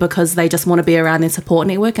early because they just want to be around their support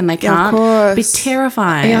network and they can't. It'd be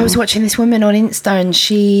terrifying. I was watching this woman on Insta, and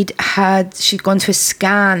she'd gone to a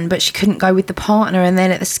scan, but she couldn't go with the partner, and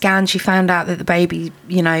then at the scan she found out that the baby,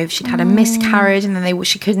 you know, she'd had a miscarriage, and then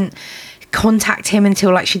she couldn't contact him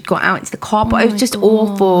until, like, she'd got out into the car. But it was just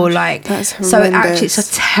awful. Like, so actually it's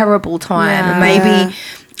a terrible time. And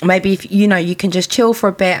maybe if, you know, you can just chill for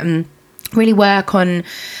a bit and really work on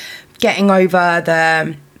getting over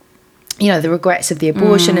the, you know, the regrets of the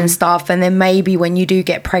abortion and stuff, and then maybe when you do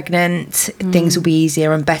get pregnant, things will be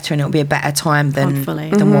easier and better, and it'll be a better time than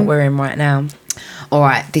what we're in right now. All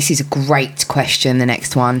right, this is a great question, the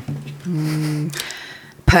next one.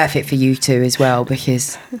 Perfect for you two as well,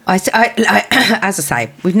 because I as I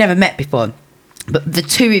say, we've never met before, but the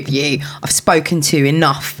two of you I've spoken to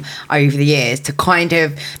enough over the years to kind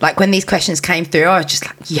of, like, when these questions came through, I was just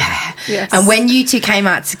like, and when you two came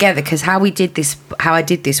out together, because how I did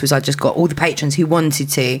this was I just got all the patrons who wanted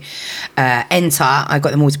to enter, I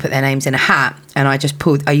got them all to put their names in a hat, and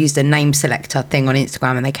I used a name selector thing on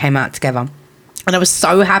Instagram, and they came out together. And I was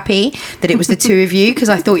so happy that it was the two of you, because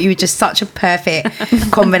I thought you were just such a perfect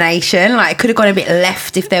combination. Like, it could have gone a bit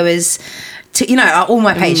left if there was, you know, all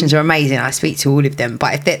my patrons are amazing. I speak to all of them,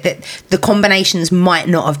 but if the combinations might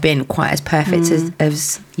not have been quite as perfect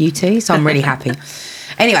as you two. So I'm really happy.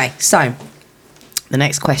 Anyway, so the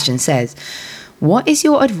next question says, what is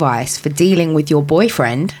your advice for dealing with your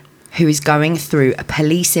boyfriend who is going through a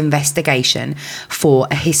police investigation for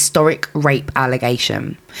a historic rape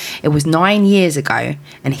allegation? It was 9 years ago,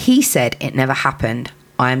 and he said it never happened.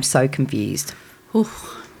 I am so confused.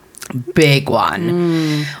 Big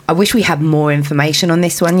one. I wish we had more information on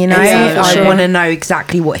this one, you know. I want to know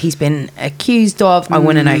exactly what he's been accused of. I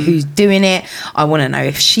want to know who's doing it. I want to know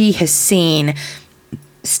if she has seen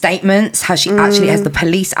statements. Has the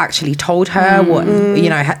police actually told her what, you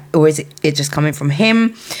know, or is it just coming from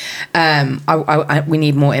him? We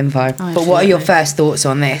need more info. But what are your first thoughts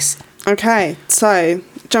on this? Okay, so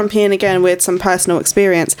jumping in again with some personal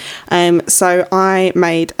experience. So I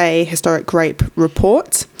made a historic rape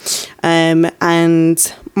report,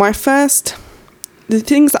 and my first the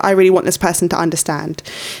things that I really want this person to understand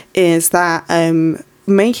is that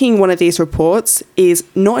making one of these reports is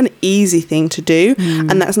not an easy thing to do.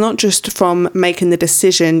 And that's not just from making the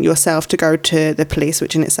decision yourself to go to the police,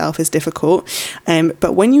 which in itself is difficult.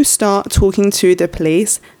 But when you start talking to the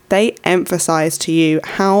police, they emphasize to you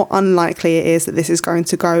how unlikely it is that this is going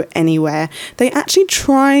to go anywhere. They actually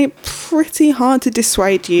try pretty hard to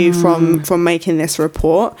dissuade you from making this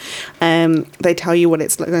report. They tell you what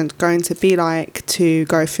it's going to be like to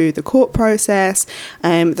go through the court process.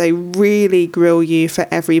 They really grill you for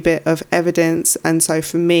every bit of evidence. And so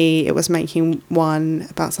for me, it was making one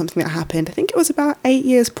about something that happened, I think it was about 8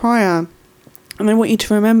 years prior. And I want you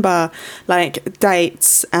to remember like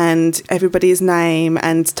dates and everybody's name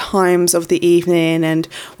and times of the evening and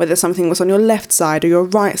whether something was on your left side or your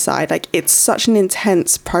right side. Like, it's such an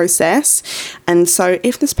intense process. And so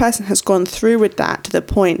if this person has gone through with that to the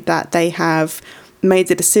point that they have made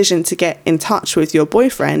the decision to get in touch with your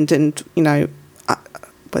boyfriend and, you know,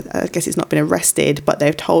 but I guess he's not been arrested, but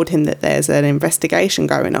they've told him that there's an investigation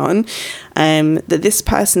going on, that this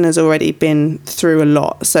person has already been through a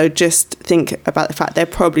lot. So just think about the fact they're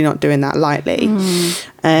probably not doing that lightly.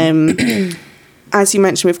 As you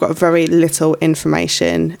mentioned, we've got very little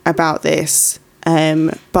information about this.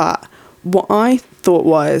 But what I thought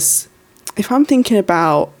was, if I'm thinking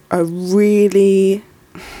about a really...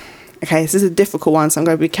 Okay, this is a difficult one, so I'm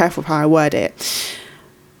going to be careful how I word it.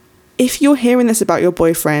 If you're hearing this about your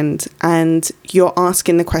boyfriend and you're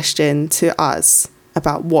asking the question to us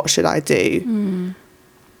about what should I do,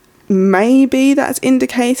 maybe that's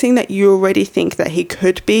indicating that you already think that he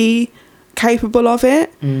could be capable of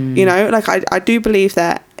it. You know, like I do believe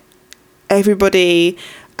that everybody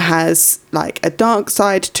has like a dark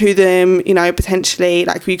side to them, you know, potentially.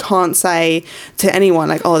 Like, we can't say to anyone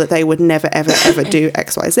like, oh, that they would never, ever, ever do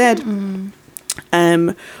X, Y, Z.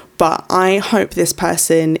 But I hope this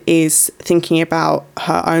person is thinking about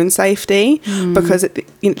her own safety, because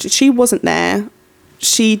she wasn't there.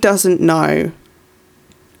 She doesn't know,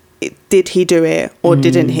 did he do it or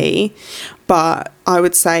didn't he? But I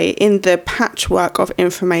would say in the patchwork of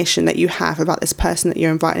information that you have about this person that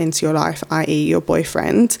you're inviting into your life, i.e. your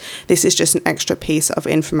boyfriend, this is just an extra piece of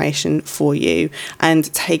information for you,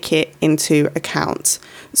 and take it into account.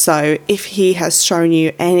 So if he has shown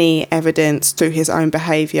you any evidence through his own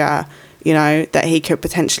behaviour, you know, that he could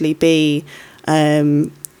potentially be,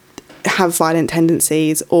 have violent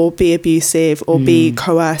tendencies or be abusive or be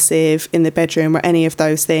coercive in the bedroom or any of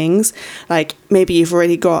those things, like, maybe you've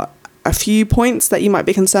already got a few points that you might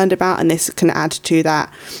be concerned about, and this can add to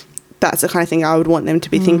that. That's the kind of thing I would want them to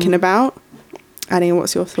be thinking about. Annie,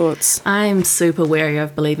 what's your thoughts? I'm super wary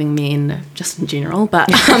of believing men just in general, but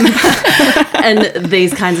in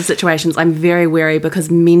these kinds of situations, I'm very wary because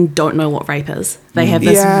men don't know what rape is. They have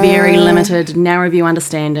this very limited, narrow view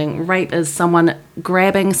understanding. Rape is someone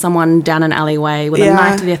grabbing someone down an alleyway with a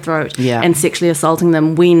knife to their throat and sexually assaulting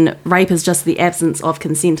them, when rape is just the absence of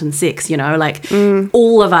consent and sex, you know? Like,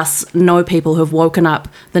 all of us know people who've woken up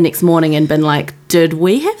the next morning and been like, did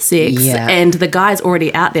we have sex? And the guy's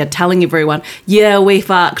already out there telling everyone, yeah, we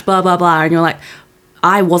fucked, blah, blah, blah. And you're like,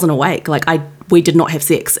 I wasn't awake. Like, we did not have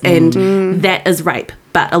sex. And that is rape.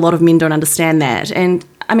 But a lot of men don't understand that. And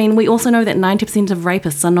I mean, we also know that 90% of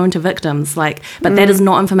rapists are known to victims, like, but that is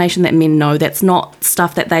not information that men know. That's not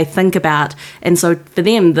stuff that they think about. And so for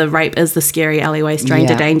them, the rape is the scary alleyway,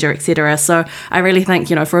 stranger danger, etc. So I really think,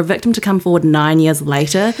 you know, for a victim to come forward 9 years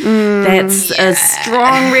later, that's a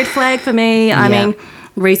strong red flag for me. I mean,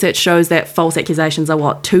 research shows that false accusations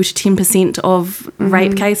are 2 to 10% of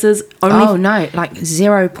rape cases. Only like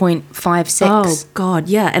 0.56. Oh God,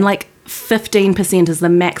 yeah. And like 15% is the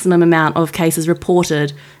maximum amount of cases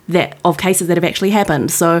reported of cases that have actually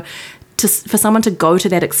happened. So for someone to go to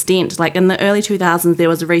that extent, like in the early 2000s, there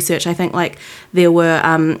was research, I think like there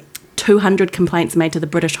were 200 complaints made to the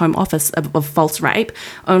British Home Office of false rape.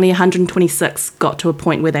 Only 126 got to a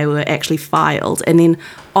point where they were actually filed. And then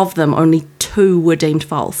of them, only 2 were deemed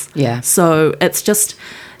false. Yeah. So it's just,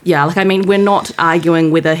 like, I mean, we're not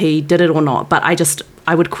arguing whether he did it or not, but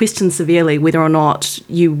I would question severely whether or not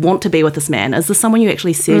you want to be with this man. Is this someone you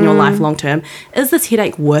actually see in your life long term? Is this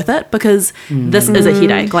headache worth it? Because this is a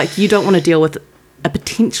headache. Like, you don't want to deal with a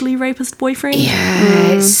potentially rapist boyfriend.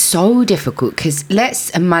 Yeah, it's so difficult, because let's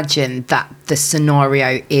imagine that the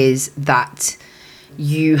scenario is that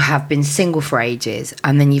you have been single for ages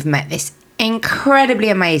and then you've met this incredibly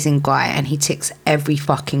amazing guy and he ticks every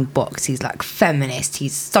fucking box. He's like feminist,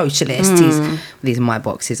 he's socialist, these are my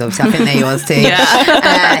boxes obviously, I think they're yours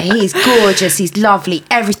too. He's gorgeous, he's lovely,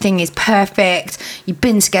 everything is perfect, you've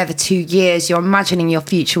been together 2 years, you're imagining your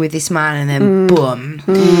future with this man, and then boom,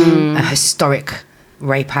 a historic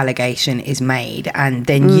rape allegation is made, and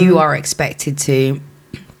then you are expected to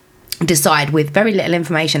decide with very little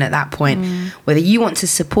information at that point whether you want to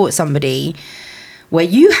support somebody where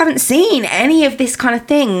you haven't seen any of this kind of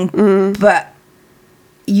thing, but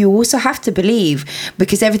you also have to believe,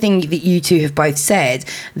 because everything that you two have both said,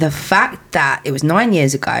 the fact that it was 9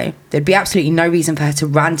 years ago, there'd be absolutely no reason for her to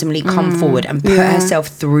randomly come forward and put herself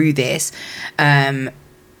through this nearly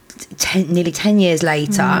 10 years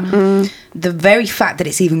later. The very fact that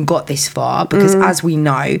it's even got this far, because as we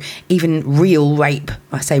know, even real rape,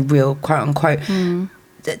 I say real quote unquote,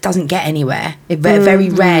 that doesn't get anywhere. It very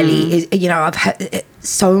rarely is, you know, I've had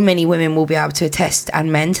so many women will be able to attest,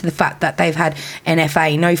 and men, to the fact that they've had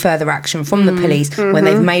NFA, no further action from the police when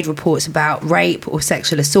they've made reports about rape or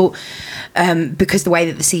sexual assault, because the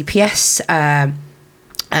way that the CPS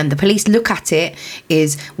and the police look at it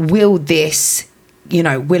is, will this, you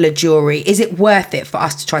know, will a jury, is it worth it for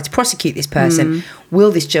us to try to prosecute this person? Will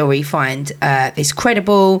this jury find this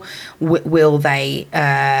credible? Will they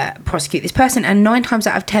prosecute this person? And 9 times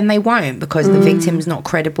out of 10 they won't, because the victim's not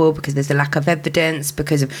credible, because there's a lack of evidence,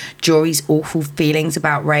 because of jury's awful feelings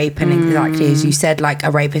about rape. And exactly as you said, like,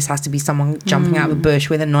 a rapist has to be someone jumping out of a bush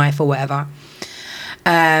with a knife or whatever.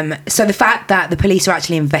 So the fact that the police are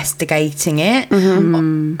actually investigating it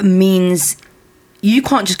means you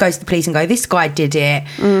can't just go to the police and go, this guy did it,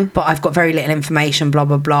 but I've got very little information, blah,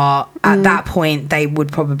 blah, blah. At that point, they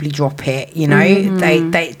would probably drop it, you know?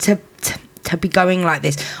 They to be going like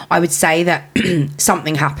this, I would say that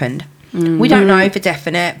something happened. We don't know for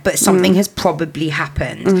definite, but something has probably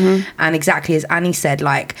happened. And exactly as Annie said,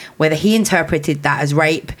 like, whether he interpreted that as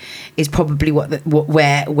rape is probably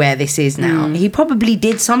where this is now. He probably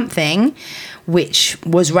did something which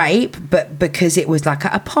was rape, but because it was like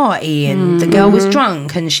at a party and the girl was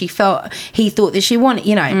drunk and he thought that she wanted,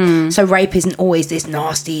 you know. So rape isn't always this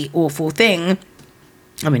nasty, awful thing.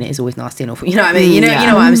 I mean, it is always nasty and awful, you know what I mean? You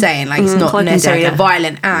know what I'm saying? Like, it's not necessarily a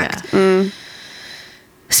violent act.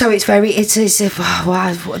 So it's as if,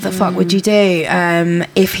 wow, what the fuck would you do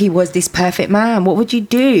if he was this perfect man? What would you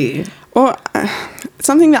do? Or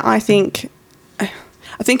something that I think,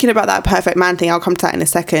 thinking about that perfect man thing, I'll come to that in a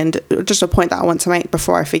second. Just a point that I want to make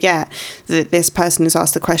before I forget, that this person who's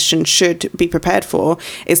asked the question should be prepared for,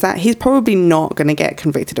 is that he's probably not going to get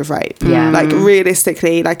convicted of rape. Like,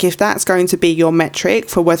 realistically, like, if that's going to be your metric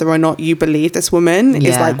for whether or not you believe this woman,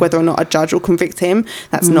 is like whether or not a judge will convict him,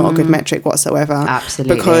 that's not a good metric whatsoever.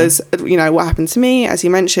 Absolutely. Because, you know, what happened to me, as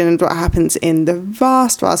you mentioned, what happens in the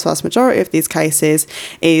vast majority of these cases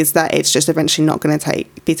is that it's just eventually not going to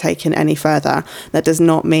be taken any further. That does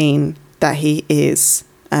not mean that he is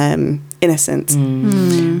innocent.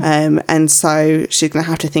 And so she's going to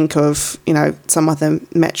have to think of, you know, some other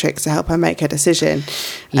metrics to help her make her decision.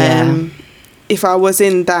 If I was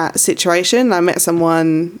in that situation, I met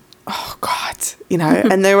someone, oh God, you know,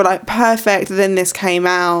 and they were like, perfect, then this came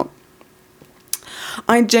out,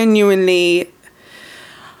 I genuinely,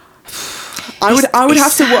 I would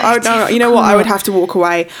have to walk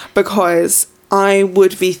away, because I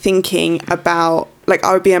would be thinking about, like,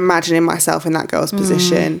 I would be imagining myself in that girl's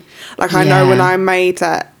position. Like, I know when I made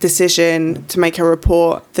that decision to make a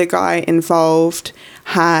report, the guy involved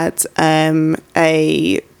had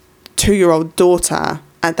a 2-year-old daughter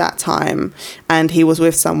at that time, and he was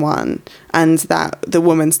with someone, and that the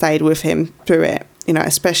woman stayed with him through it, you know,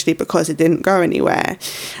 especially because it didn't go anywhere.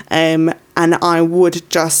 And I would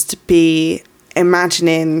just be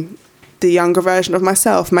imagining the younger version of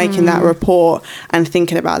myself making that report and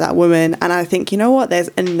thinking about that woman. And I think, you know what, there's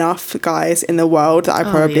enough guys in the world that I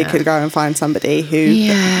probably could go and find somebody who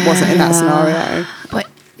wasn't in that scenario. But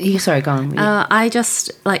sorry, go on. I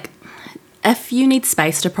just, like, if you need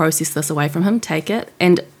space to process this away from him, take it.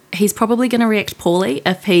 And he's probably going to react poorly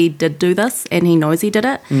if he did do this and he knows he did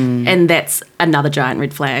it. And that's another giant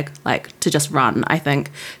red flag, like, to just run, I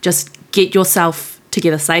think. Just get yourself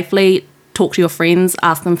together safely, talk to your friends,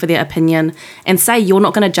 ask them for their opinion, and say you're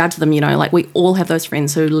not going to judge them, you know, like, we all have those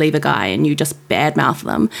friends who leave a guy and you just badmouth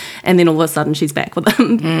them, and then all of a sudden she's back with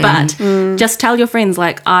them. But just tell your friends,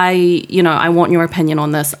 like, I want your opinion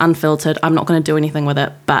on this, unfiltered. I'm not going to do anything with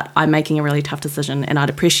it, but I'm making a really tough decision, and I'd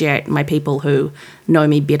appreciate my people who know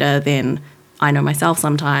me better than I know myself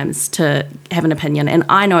sometimes to have an opinion. And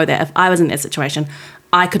I know that if I was in that situation,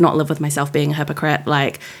 I could not live with myself being a hypocrite.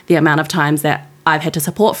 Like, the amount of times that I've had to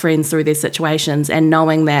support friends through these situations, and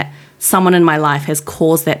knowing that someone in my life has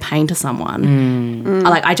caused that pain to someone.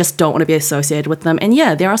 Like, I just don't want to be associated with them. And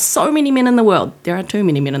there are so many men in the world. There are too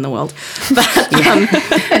many men in the world.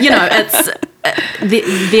 But, you know,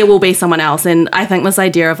 there will be someone else. And I think this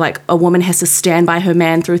idea of like a woman has to stand by her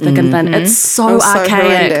man through thick and thin, it's so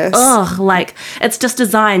archaic. Ugh, like it's just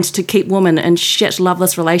designed to keep women in shit,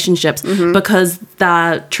 loveless relationships because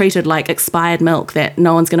they're treated like expired milk that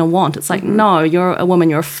no one's going to want. It's like, no, you're a woman,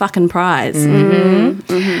 you're a fucking prize.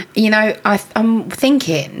 You know, I'm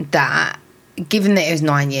thinking that given that it was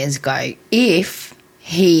 9 years ago, if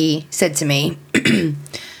he said to me,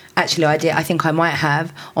 actually, I think I might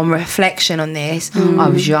have, on reflection on this, I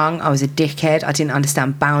was young, I was a dickhead, I didn't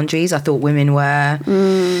understand boundaries, I thought women were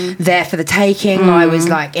there for the taking, I was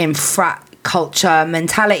like in frat culture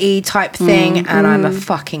mentality type thing, and I'm a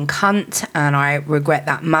fucking cunt, and I regret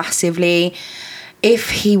that massively. If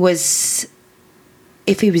he was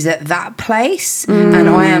at that place, and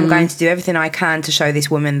I am going to do everything I can to show this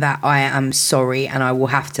woman that I am sorry, and I will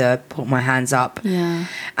have to put my hands up. Yeah.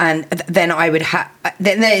 And then I would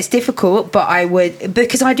then it's difficult, but I would,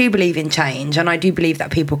 because I do believe in change, and I do believe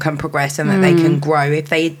that people can progress and that they can grow. If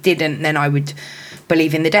they didn't, then I would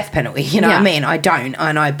believe in the death penalty. You know what I mean? I don't,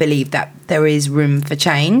 and I believe that there is room for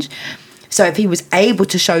change. So if he was able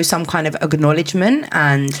to show some kind of acknowledgement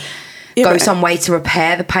and go some way to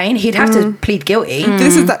repair the pain, he'd have to plead guilty.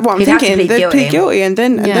 This is what I'm thinking. They'd plead guilty, and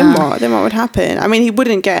then what? Then what would happen? I mean, he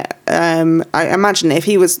wouldn't get. I imagine if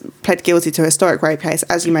he was pled guilty to a historic rape case,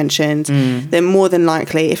 as you mentioned, then more than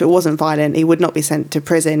likely, if it wasn't violent, he would not be sent to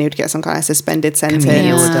prison. He would get some kind of suspended sentence.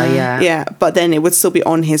 Yeah. But then it would still be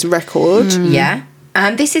on his record. Yeah.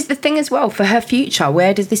 And this is the thing as well for her future.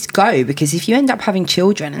 Where does this go? Because if you end up having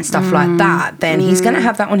children and stuff like that, then he's going to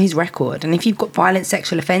have that on his record. And if you've got violent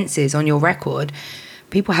sexual offences on your record,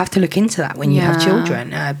 people have to look into that when you have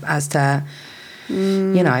children as to,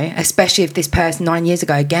 you know, especially if this person 9 years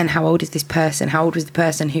ago, again, how old is this person? How old was the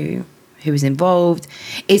person who was involved?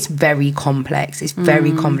 It's very complex. It's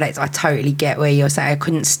very complex. I totally get where you're saying I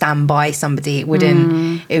couldn't stand by somebody.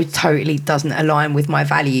 It totally doesn't align with my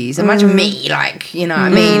values. Imagine me, like, you know what I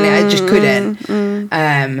mean? I just couldn't.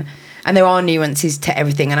 And there are nuances to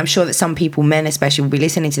everything. And I'm sure that some people, men especially, will be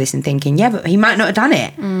listening to this and thinking, yeah, but he might not have done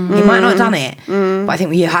it. He might not have done it. But I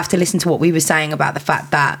think you have to listen to what we were saying about the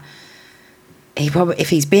fact that he probably,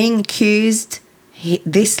 if he's being accused,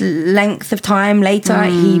 this length of time later,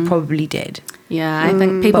 he probably did. Yeah, I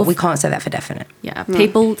think people... But we can't say that for definite. Yeah,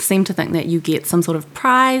 people seem to think that you get some sort of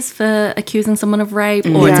prize for accusing someone of rape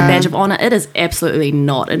or it's a badge of honour. It is absolutely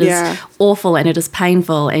not. It is awful and it is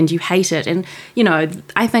painful and you hate it. And, you know,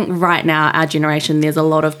 I think right now, our generation, there's a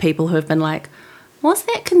lot of people who have been like, was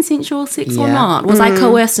that consensual sex or not? Was I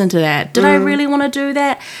coerced into that? Did I really want to do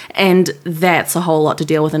that? And that's a whole lot to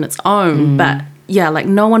deal with in its own. But, yeah, like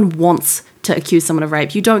no one wants to accuse someone of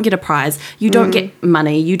rape. You don't get a prize. You don't get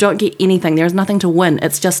money. You don't get anything. There is nothing to win.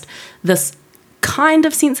 It's just this kind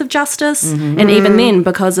of sense of justice. And even then,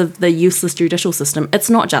 because of the useless judicial system, it's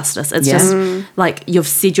not justice. It's just like you've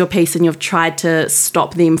said your piece and you've tried to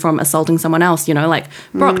stop them from assaulting someone else. You know, like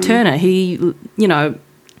Brock Turner, he, you know,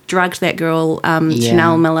 drugged that girl,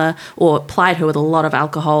 Chanel Miller, or plied her with a lot of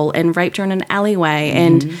alcohol and raped her in an alleyway,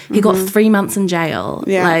 and he got 3 months in jail.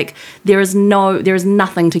 Like there is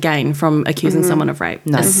nothing to gain from accusing someone of rape,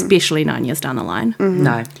 especially 9 years down the line.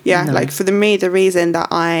 Like for me, the reason that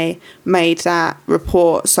I made that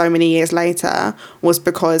report so many years later was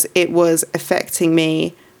because it was affecting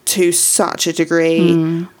me to such a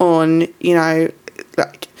degree on, you know,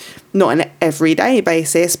 like not an everyday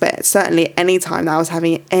basis, but certainly any time that I was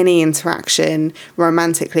having any interaction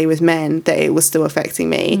romantically with men, that it was still affecting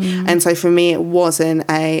me. And so for me, it wasn't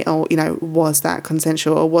was that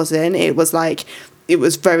consensual or wasn't. It was like, it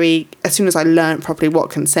was very, as soon as I learned properly what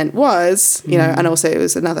consent was, you know, and also it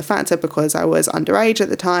was another factor because I was underage at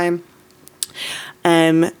the time.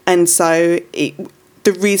 And so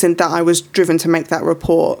the reason that I was driven to make that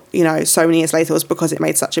report, you know, so many years later was because it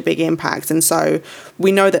made such a big impact. And so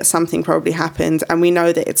we know that something probably happened, and we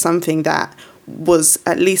know that it's something that was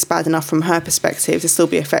at least bad enough from her perspective to still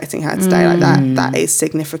be affecting her today. Like that is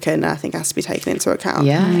significant, and I think has to be taken into account.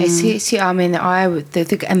 Yeah, it's I mean,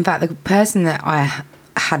 in fact, the person that I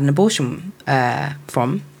had an abortion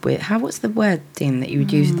from, what's the word thing that you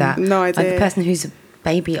would use that? No idea. Like the person who's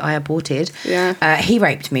baby I aborted, he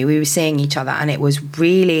raped me. We were seeing each other, and it was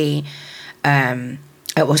really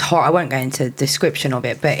it was hard. I won't go into description of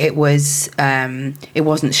it, but it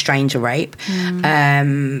wasn't stranger rape.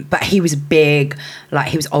 But he was big, like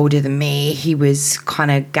he was older than me. He was kind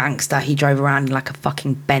of gangster. He drove around in like a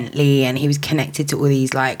fucking Bentley, and he was connected to all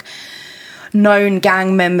these like known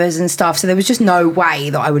gang members and stuff. So there was just no way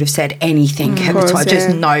that I would have said anything at the time.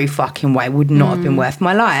 Just no fucking way. Would not have been worth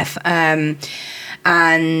my life.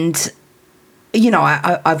 And, you know,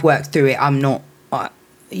 I've worked through it. I'm not,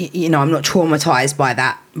 I'm not traumatized by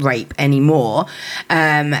that rape anymore.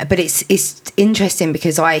 But it's interesting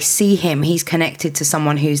because I see him, he's connected to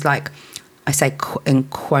someone who's like, I say in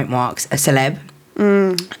quote marks, a celeb.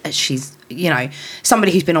 She's,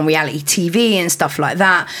 somebody who's been on reality TV and stuff like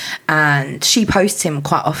that, and she posts him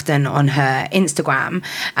quite often on her Instagram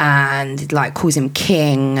and like calls him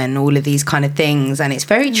king and all of these kind of things, and it's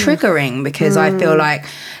very triggering because I feel like,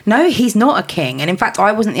 no, he's not a king. And in fact,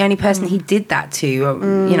 I wasn't the only person he did that to.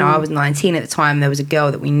 I was 19 at the time. There was a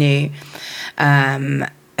girl that we knew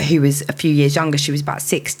who was a few years younger. She was about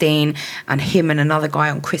 16, and him and another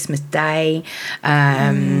guy on Christmas Day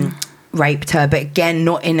raped her, but again,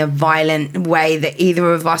 not in a violent way that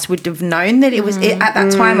either of us would have known that it was at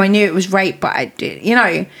that time. I knew it was rape, but I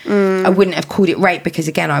wouldn't have called it rape because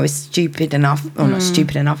again, I was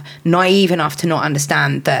naive enough to not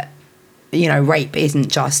understand that rape isn't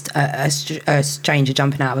just a stranger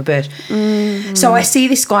jumping out of a bush. So I see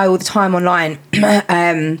this guy all the time online,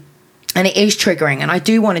 and it is triggering, and I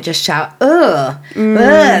do want to just shout,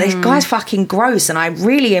 this guy's fucking gross, and I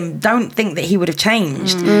really don't think that he would have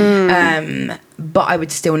changed. But I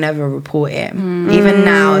would still never report it. Even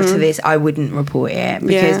now to this, I wouldn't report it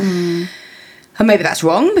because... And maybe that's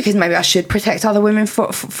wrong because maybe I should protect other women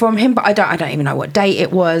from him, but I don't even know what date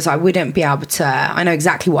it was. I wouldn't be able to, I know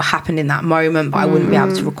exactly what happened in that moment, but I wouldn't be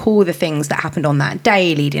able to recall the things that happened on that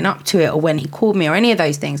day leading up to it or when he called me or any of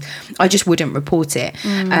those things. I just wouldn't report it.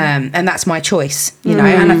 And that's my choice, and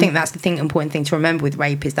I think that's the important thing to remember with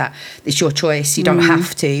rape is that it's your choice. You don't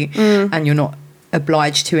have to, and you're not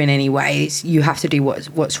obliged to in any ways. You have to do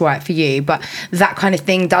what's right for you. But that kind of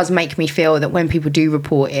thing does make me feel that when people do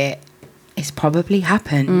report it, it's probably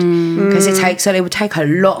happened because it would take a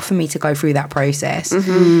lot for me to go through that process,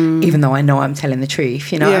 even though I know I'm telling the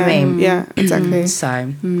truth. You know what I mean? Yeah, exactly.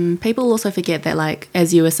 So people also forget that, like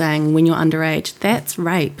as you were saying, when you're underage, that's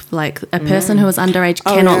rape. Like a person who is underage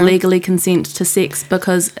cannot legally consent to sex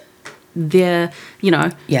because the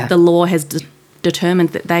law has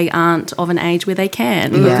determined that they aren't of an age where they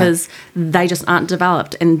can because they just aren't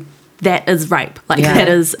developed, and that is rape. Like that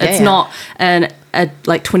is, it's not a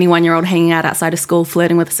like 21-year-old hanging out outside of school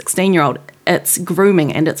flirting with a 16-year-old. It's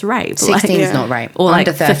grooming and it's rape. 16 is not rape. Or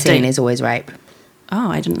under 13 15. Is always rape. Oh,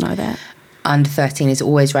 I didn't know that. Under 13 is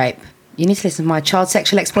always rape. You need to listen to my child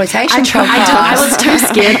sexual exploitation podcast. I was too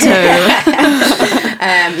scared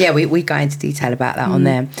to. We go into detail about that on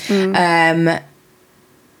there.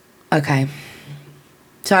 Okay.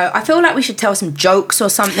 So I feel like we should tell some jokes or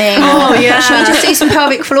something. Oh, yeah. Should we just do some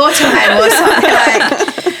pelvic floor time or something like...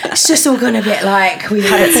 It's just all gone a bit like we've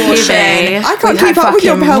had a portion. I can't keep up with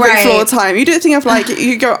your pelvic floor time. You do the thing of like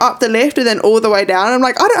you go up the lift and then all the way down. I'm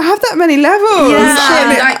like, I don't have that many levels.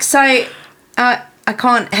 Yeah, I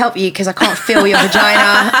can't help you because I can't feel your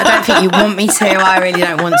vagina. I don't think you want me to. I really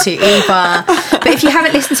don't want to either. But if you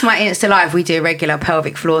haven't listened to my Insta Live, we do a regular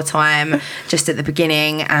pelvic floor time just at the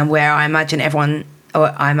beginning, and where I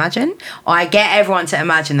get everyone to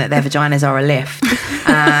imagine that their vaginas are a lift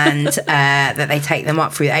and that they take them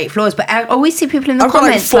up through the 8 floors. But I always see people in the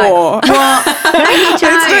comments got like 4. What? I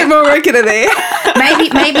do it more regularly.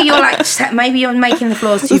 maybe you're making the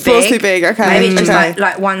floors too big. The floor's too big. Okay. Maybe it's just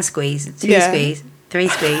like 1 squeeze, 2 squeeze, 3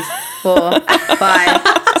 squeeze, 4,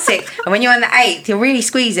 5, 6. And when you're on the 8th, you're really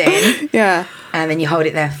squeezing. Yeah. And then you hold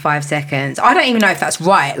it there for 5 seconds. I don't even know if that's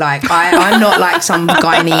right. Like, I'm not like some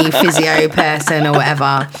gynae physio person or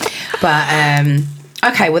whatever. But,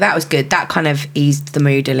 okay, well, that was good. That kind of eased the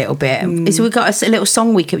mood a little bit. So we got a little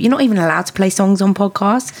song week. You're not even allowed to play songs on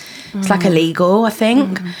podcasts. It's like illegal, I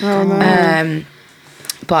think. Oh, no.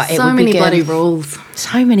 But it so would be many good. bloody rules.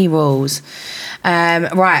 So many rules.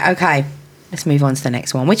 Right, okay. Let's move on to the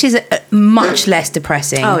next one, which is much less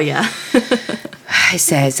depressing. Oh, yeah. It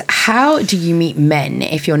says, how do you meet men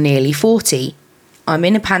if you're nearly 40? I'm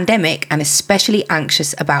in a pandemic and especially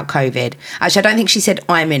anxious about COVID. Actually, I don't think she said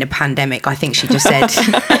I'm in a pandemic. I think she just said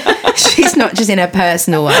she's not just in a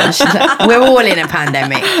personal one. We're all in a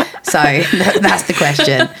pandemic. So that's the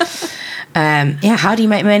question. How do you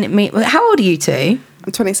make men meet? How old are you two?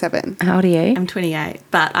 I'm 27. How old are you? I'm 28,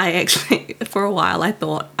 but I actually, for a while, I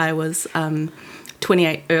thought I was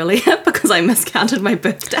 28 earlier because I miscounted my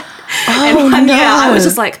birthday. Oh, and no. year I was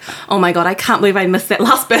just like, oh my God, I can't believe I missed that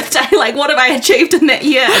last birthday. Like, what have I achieved in that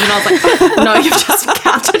year? And then I was like, no, you've just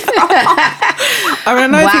counted wrong. I mean, I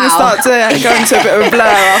know things start to go into a bit of a blur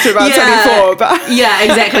after about 24, but... Yeah,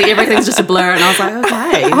 exactly. Everything's just a blur. And I was like,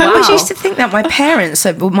 okay, I always used to think that my parents,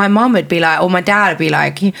 so my mum would be like, or my dad would be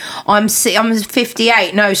like, I'm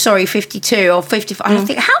 58, no, sorry, 52 or 55. And I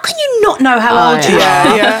think, how can you not know how old you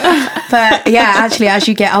are? Yeah. But yeah, actually, as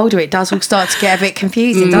you get older, it does all start to get a bit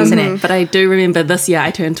confusing, doesn't it? But I do remember this year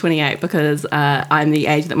I turned 28 because I'm the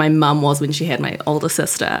age that my mum was when she had my older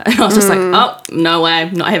sister. And I was just like, oh, no way,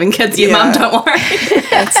 I'm not having kids yet, Mum, don't worry.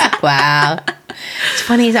 Wow. It's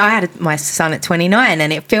funny, I had my son at 29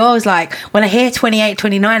 and it feels like when I hear 28,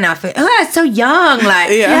 29, I feel, oh, that's so young. Like,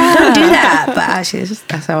 don't do that. But actually,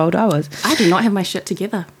 that's how old I was. I do not have my shit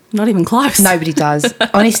together. Not even close. Nobody does.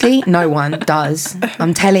 Honestly, no one does.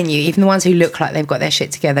 I'm telling you, even the ones who look like they've got their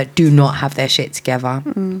shit together do not have their shit together.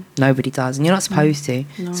 Nobody does. And you're not supposed to.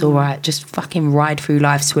 No. It's all right. Just fucking ride through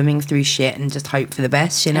life swimming through shit and just hope for the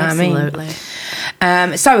best, you know what I mean?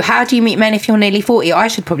 Absolutely. So how do you meet men if you're nearly 40? I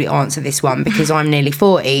should probably answer this one because I'm nearly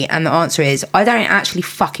 40. And the answer is, I don't actually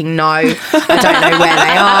fucking know. I don't know where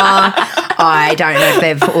they are. I don't know if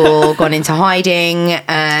they've all gone into hiding.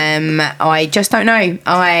 I just don't know.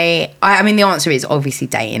 I mean, the answer is obviously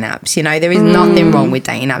dating apps. You know, there is nothing wrong with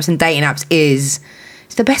dating apps, and dating apps is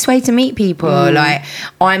the best way to meet people. Like,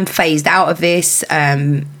 I'm phased out of this.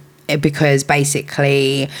 Because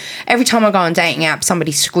basically every time I go on dating apps,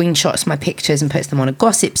 somebody screenshots my pictures and puts them on a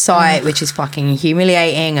gossip site, which is fucking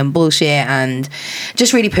humiliating and bullshit and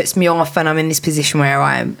just really puts me off. And I'm in this position where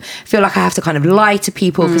I feel like I have to kind of lie to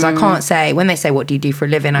people because I can't say, when they say, what do you do for a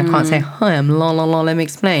living? I can't say, hi, I'm la la la, let me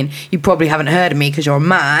explain. You probably haven't heard of me because you're a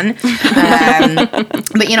man.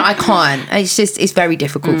 But, you know, I can't. It's very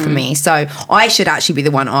difficult for me. So I should actually be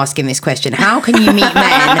the one asking this question. How can you meet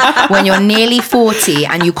men when you're nearly 40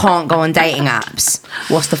 and you can't go on dating apps?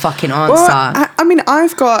 What's the fucking answer? Well, I mean,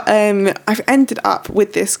 I've ended up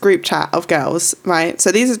with this group chat of girls, right?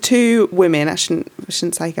 So these are two women. I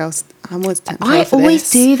shouldn't say girls. I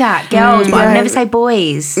always do that, girls, but I never say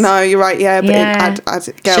boys. No, you're right. Yeah, but add girls.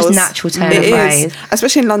 It's just natural turn of phrase,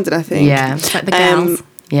 especially in London, I think. Yeah, it's like the girls.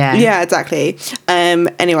 Yeah, exactly.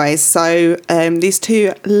 Anyways, so these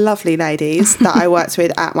two lovely ladies that I worked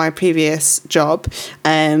with at my previous job,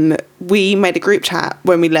 we made a group chat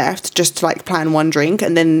when we left just to like plan one drink,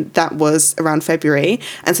 and then that was around February,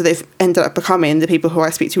 and so they've ended up becoming the people who I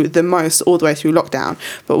speak to the most all the way through lockdown.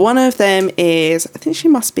 But one of them is, I think she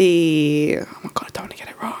must be, oh my God, I don't want to get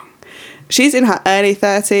it wrong. She's in her early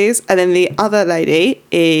 30s, and then the other lady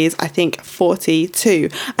is, I think, 42.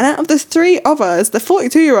 And out of the three of us, the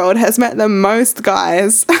 42-year-old has met the most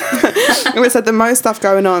guys. And it's had the most stuff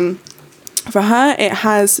going on. For her, it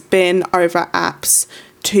has been over apps,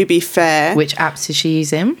 to be fair. Which apps is she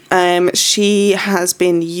using? She has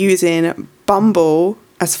been using Bumble,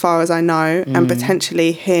 as far as I know, and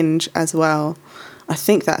potentially Hinge as well. I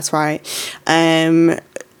think that's right. And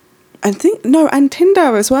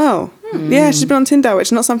Tinder as well. Yeah, she's been on Tinder, which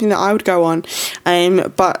is not something that I would go on.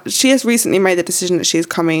 But she has recently made the decision that she's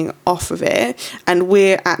coming off of it. And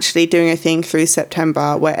we're actually doing a thing through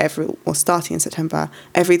September starting in September,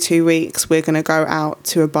 every 2 weeks, we're going to go out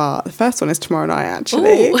to a bar. The first one is tomorrow night,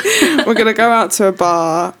 actually. We're going to go out to a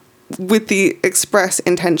bar with the express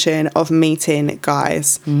intention of meeting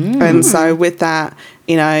guys. And so with that,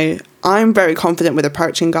 you know, I'm very confident with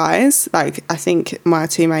approaching guys. Like, I think my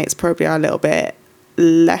two mates probably are a little bit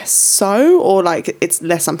less so, or like it's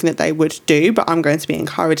less something that they would do, but I'm going to be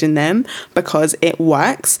encouraging them because it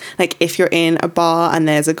works. Like, if you're in a bar and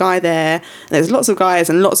there's a guy there, and there's lots of guys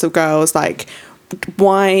and lots of girls, like,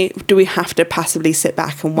 why do we have to passively sit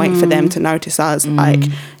back and wait for them to notice us? Like,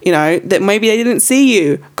 you know, that maybe they didn't see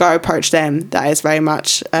you, go approach them. That is very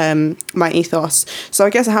much my ethos. So I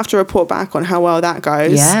guess I have to report back on how well that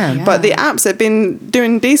goes. But the apps have been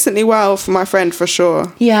doing decently well for my friend, for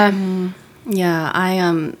sure. I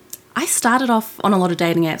started off on a lot of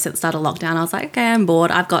dating apps at the start of lockdown. I was like, okay, I'm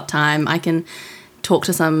bored, I've got time, I can talk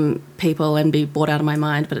to some people and be bored out of my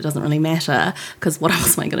mind, but it doesn't really matter because what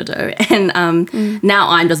else am I going to do? And now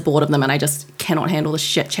I'm just bored of them, and I just cannot handle the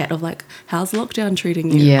shit chat of like, how's lockdown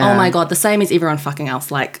treating you? Oh my God, the same as everyone fucking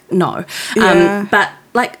else. Like, no. But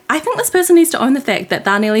like, I think this person needs to own the fact that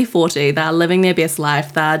they're nearly 40, they're living their best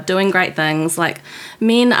life, they're doing great things. Like,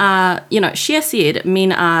 men are, you know, Cher said,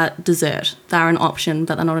 men are dessert. They're an option,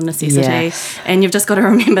 but they're not a necessity. And you've just got to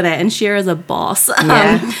remember that. And Cher is a boss.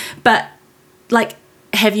 But like,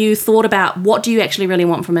 have you thought about what do you actually really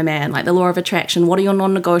want from a man? Like the law of attraction, what are your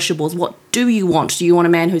non-negotiables? What do you want? Do you want a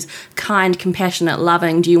man who's kind, compassionate,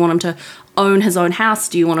 loving? Do you want him to own his own house?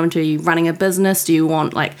 Do you want him to be running a business? Do you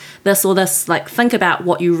want like this or this? Like, think about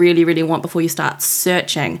what you really, really want before you start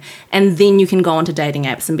searching. And then you can go onto dating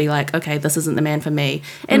apps and be like, okay, this isn't the man for me.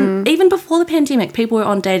 And even before the pandemic, people were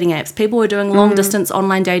on dating apps. People were doing long distance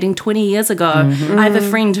online dating 20 years ago. I have a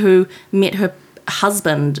friend who met her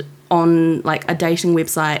husband on like a dating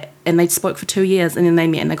website, and they spoke for 2 years, and then they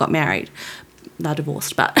met and they got married. They're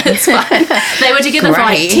divorced, but it's fine. They were together for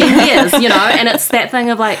like 10 years, you know, and it's that thing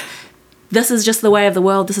of like, this is just the way of the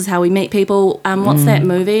world. This is how we meet people. What's that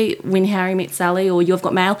movie? When Harry Met Sally, or You've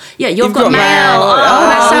Got Mail? Yeah, You've Got Mail.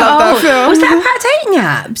 That's so love that old. film. Was that about dating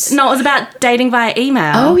apps? No, it was about dating via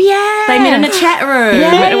email. Oh, yeah. They met in a chat room.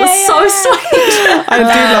 Yeah, It was yeah, so yeah. sweet. I do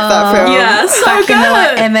love that film. Yeah, so Back good. in the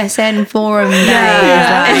like, MSN forum days.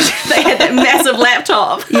 Yeah. Like, They had that massive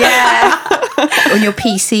laptop. yeah. On your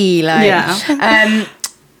PC, like. Yeah.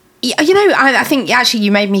 You know, I think actually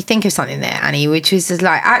you made me think of something there, Annie, which is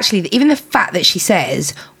like actually even the fact that she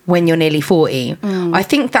says when you're nearly 40, I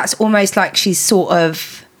think that's almost like she's sort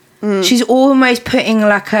of, she's almost putting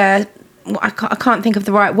like a, I can't think of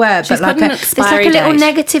the right word, She's but like putting an there's like a expiry little date.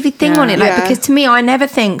 negative thing on it. Like, Yeah. because to me, I never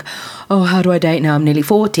think, oh, how do I date now? I'm nearly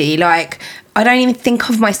 40. Like, I don't even think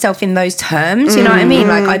of myself in those terms. You know what I mean?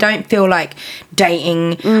 Like, I don't feel like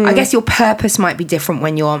dating. I guess your purpose might be different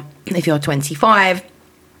if you're 25.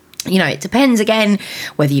 You know, it depends again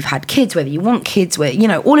whether you've had kids, whether you want kids, whether, you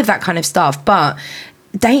know, all of that kind of stuff. But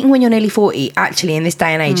dating when you're nearly 40, actually, in this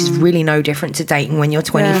day and age, is really no different to dating when you're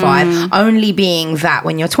 25. Only being that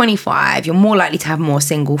when you're 25, you're more likely to have more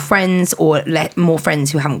single friends or more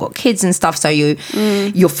friends who haven't got kids and stuff. So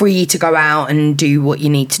you're free to go out and do what you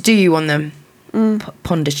need to do on the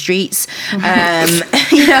Ponder streets. You know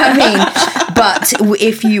what I mean? But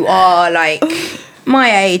if you are like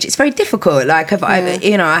my age, it's very difficult. Like I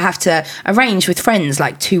have to arrange with friends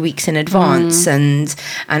like 2 weeks in advance, and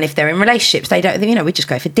if they're in relationships, they don't, you know, we just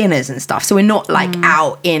go for dinners and stuff. So we're not like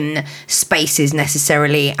out in spaces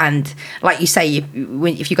necessarily. And like you say,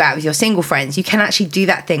 if you go out with your single friends, you can actually do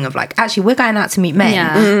that thing of like, actually we're going out to meet men.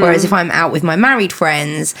 Yeah. Whereas if I'm out with my married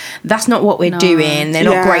friends, that's not what we're doing. They're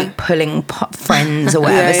not great pulling friends or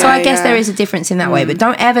whatever. So I guess there is a difference in that way. But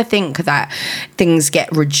don't ever think that things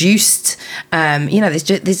get reduced. You know,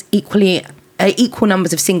 there's equal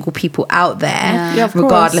numbers of single people out there, Yeah, of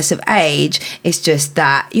regardless of age. It's just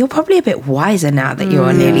that you're probably a bit wiser now that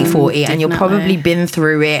you're nearly 40, and you've probably been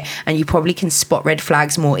through it, and you probably can spot red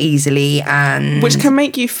flags more easily, and Which can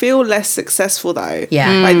make you feel less successful though.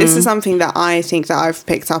 Yeah. Like this is something that I think that I've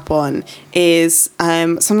picked up on is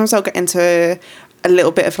sometimes I'll get into a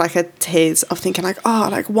little bit of like a tiz of thinking like, oh,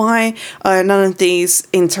 like why are none of these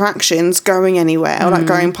interactions going anywhere or like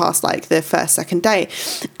going past like the first, second date?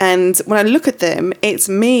 And when I look at them, it's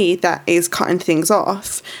me that is cutting things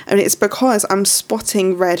off, and it's because I'm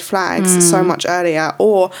spotting red flags so much earlier,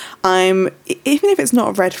 or I'm, even if it's not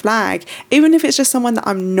a red flag, even if it's just someone that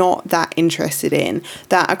I'm not that interested in,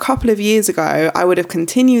 that a couple of years ago I would have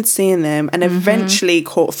continued seeing them and eventually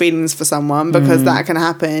caught feelings for someone, because that can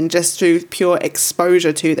happen just through pure exposure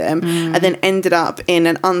to them, and then ended up in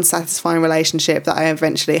an unsatisfying relationship that I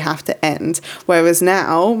eventually have to end. Whereas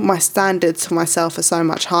now my standards for myself are so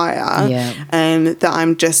much higher, that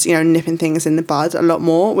I'm just, you know, nipping things in the bud a lot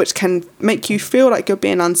more, which can make you feel like you're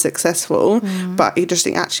being unsuccessful, but you're just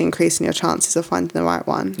actually increasing your chances of finding the right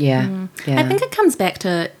one. I think it comes back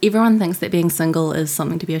to everyone thinks that being single is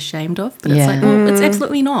something to be ashamed of, but Yeah. it's like, well, it's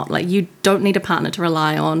absolutely not. Like, you don't need a partner to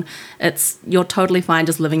rely on. You're totally fine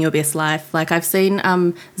just living your best life. Like, I've seen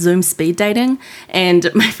Zoom speed dating, and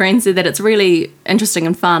my friend said that it's really interesting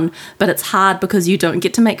and fun, but it's hard because you don't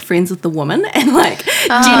get to make friends with the woman. And like,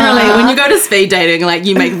 generally when you go to speed dating, like,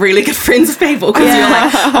 you make really good friends with people because you're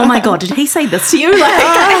like, oh my God, did he say this to you? Like,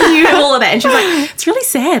 and you have all of that. And she's like, it's really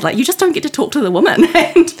sad. Like, you just don't get to talk to the woman,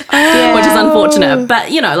 and, which is unfortunate.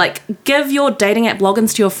 But, you know, like, give your dating app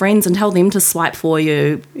logins to your friends and tell them to swipe for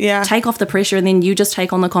you. Yeah. Take off the pressure, and then you just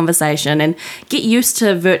take on the conversation and get used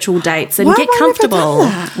to virtual dates and Why get have I never comfortable. done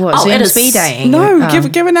that? What, Zoom it is speed dating? No,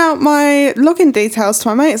 giving out my login details to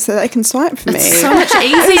my mates so they can swipe for me. so much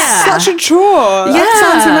easier. It's such a chore. That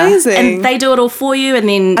sounds amazing. And they do it all for you, and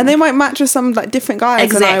then they might match with some like different guys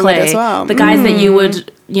than I exactly would as well. the guys that you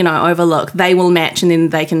would, you know, overlook, they will match, and then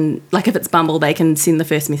they can, like, if it's Bumble, they can send the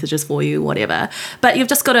first messages for you, whatever. But you've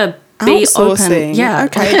just got to be open. Outsourcing. Yeah,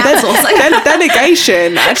 Okay. outsourcing.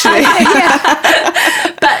 Delegation, actually.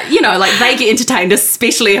 But, you know, like, they get entertained,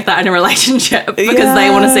 especially if they're in a relationship, because they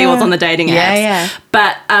want to see what's on the dating apps. Yeah.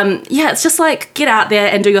 But, it's just like, get out there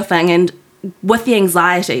and do your thing. And with the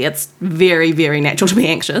anxiety, it's very, very natural to be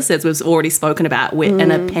anxious, as we've already spoken about. We're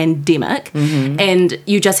in a pandemic, and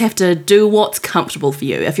you just have to do what's comfortable for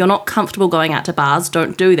you. If you're not comfortable going out to bars,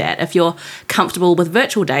 don't do that. If you're comfortable with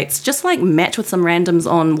virtual dates, just like match with some randoms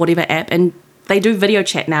on whatever app, and they do video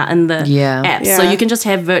chat now in the apps. So you can just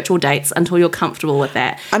have virtual dates until you're comfortable with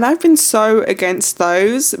that. And I've been so against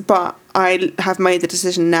those, but I have made the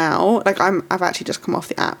decision now. Like, I've actually just come off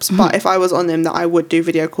the apps, but if I was on them, that I would do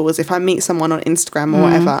video calls. If I meet someone on Instagram or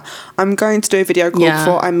whatever, I'm going to do a video call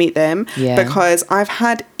before I meet them, because I've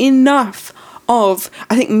had enough of,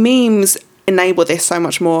 I think, memes enable this so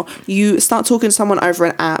much more. You start talking to someone over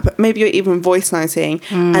an app, maybe you're even voice noting,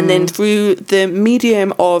 and then through the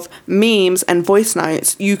medium of memes and voice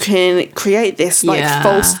notes, you can create this like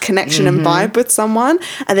false connection and vibe with someone,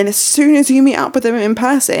 and then as soon as you meet up with them in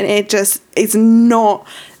person, it's not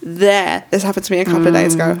there. This happened to me a couple of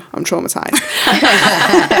days ago. I'm traumatized.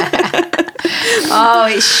 Oh,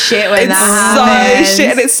 it's shit when that happens. So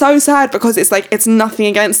shit, and it's so sad because it's like it's nothing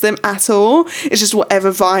against them at all. It's just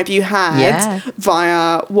whatever vibe you had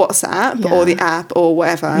via WhatsApp or the app or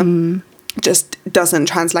whatever. Just doesn't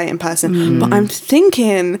translate in person. But I'm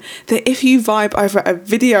thinking that if you vibe over a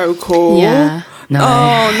video call, you don't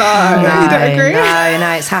agree?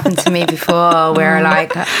 No, it's happened to me before where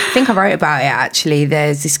like, I think I wrote about it actually.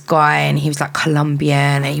 There's this guy and he was like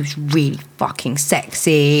Colombian and he was really fucking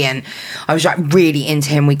sexy and I was like really into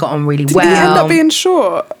him. We got on really well. Did he end up being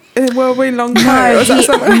short? Were we long No, that's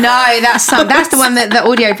the one that the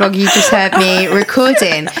audio blog you just heard me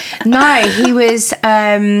recording. No, he was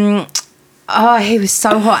he was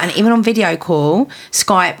so hot, and even on video call,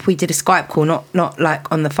 Skype, we did a Skype call, not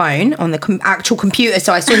like on the phone, on the actual computer,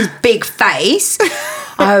 so I saw his big face.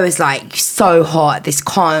 I was like, so hot, this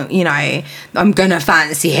can't, I'm gonna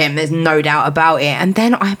fancy him, there's no doubt about it. And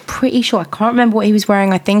then I'm pretty sure, I can't remember what he was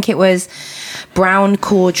wearing, I think it was brown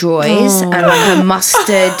corduroys and like a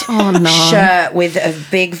mustard shirt with a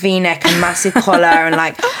big V-neck and massive collar and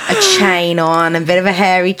like a chain on and a bit of a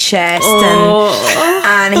hairy chest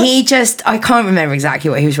and he just, I can't remember exactly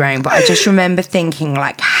what he was wearing, but I just remember thinking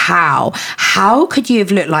like, how could you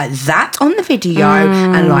have looked like that on the video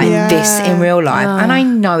and like this in real life? And I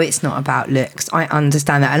know it's not about looks, I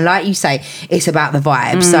understand that, and like you say, it's about the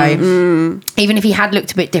vibe. So even if he had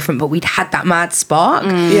looked a bit different but we'd had that mad spark,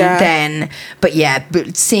 then but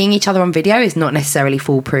seeing each other on video is not necessarily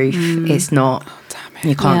foolproof. It's not.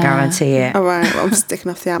 You can't guarantee it. All right, well, I'm sticking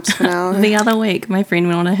off the apps for now. The other week, my friend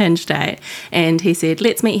went on a Hinge date and he said,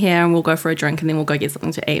 let's meet here and we'll go for a drink and then we'll go get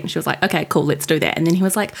something to eat. And she was like, okay, cool, let's do that. And then he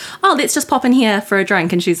was like, oh, let's just pop in here for a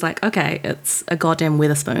drink. And she's like, okay, it's a goddamn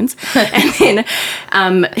Wetherspoons. And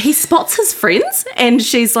then he spots his friends and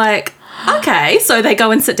she's like, okay, so they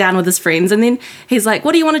go and sit down with his friends and then he's like,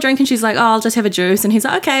 what do you want to drink? And she's like, oh, I'll just have a juice. And he's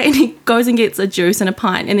like, okay, and he goes and gets a juice and a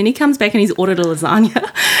pint and then he comes back and he's ordered a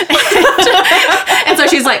lasagna. And so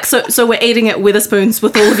she's like, so we're eating at Wetherspoons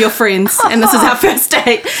with all of your friends and this is our first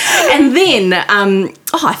date. And then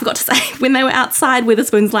I forgot to say, when they were outside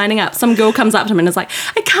Wetherspoons lining up, some girl comes up to him and is like,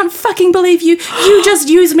 I can't fucking believe you just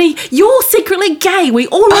used me, you're secretly gay, we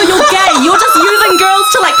all know you're gay, you're just using girls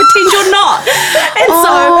to like pretend you're not.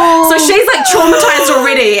 And so she's like traumatized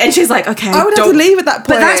already and she's like, okay, I would have to leave at that point.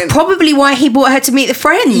 But that's probably why he brought her to meet the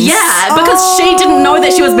friends. Yeah, because she didn't know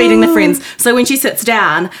that she was meeting the friends. So when she sits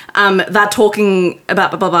down, they're talking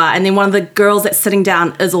about blah blah blah, and then one of the girls that's sitting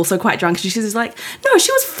down is also quite drunk. She's like, no,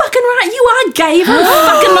 she was fucking right, you are gay, everyone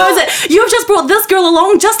fucking knows it, you've just brought this girl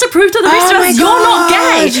along just to prove to the rest of us you're not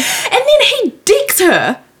gay. And then he dicks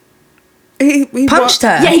her. He punched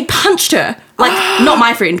her. Yeah, he punched her. Like, not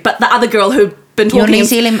my friend, but the other girl who'd been talking. Your New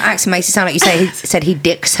Zealand accent makes it sound like you said he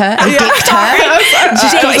dicks her. He dicked her.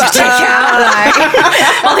 She's got his dick out. Like.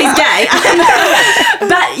 Well, he's gay.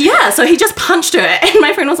 But yeah, so he just punched her, and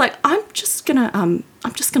my friend was like, I'm just gonna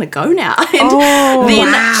go now. And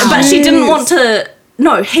but she didn't want to.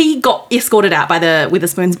 No, he got escorted out by the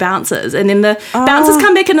Wetherspoons bouncers, and then the bouncers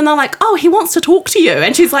come back in and they're like, oh, he wants to talk to you.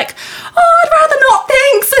 And she's like, oh, I'd rather not,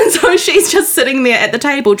 thanks. And so she's just sitting there at the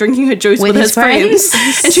table drinking her juice with his friends.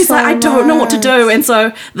 And she's like, I don't know what to do. And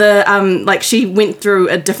so the she went through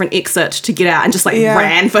a different exit to get out and just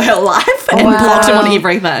ran for her life and blocked him on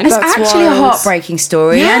everything. It's actually a heartbroking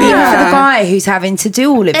story. Yeah. And even for the guy who's having to do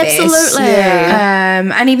all of this. Absolutely.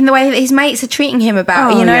 And even the way that his mates are treating him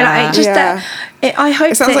about, I hope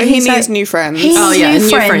it sounds like he needs new friends. He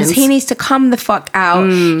needs new friends. He needs to come the fuck out.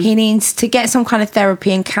 He needs to get some kind of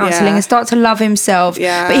therapy and counselling and start to love himself.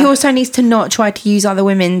 Yeah. But he also needs to not try to use other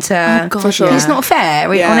women to... for sure. It's not fair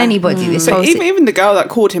on anybody. This but even the girl that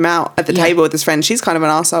called him out at the table with his friend, she's kind of an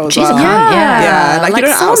arsehole as well. She's a cunt, yeah. Like you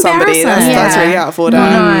don't out somebody. That's really out of order.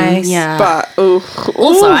 Nice. Yeah. But,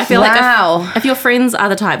 also, I feel like if your friends are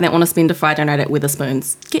the type that want to spend a Friday night at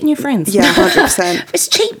Wetherspoons, get new friends. Yeah, 100%. It's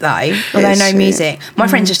cheap though, although no music. My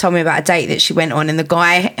friend just told me about a date that she went on, and the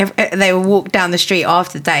guy, they would walk down the street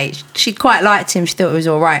after the date. She quite liked him. She thought it was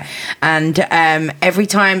all right. And every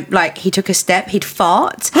time, like, he took a step, he'd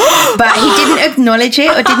fart, but he didn't acknowledge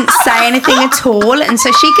it or didn't say anything at all. And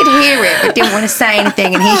so she could hear it, but didn't want to say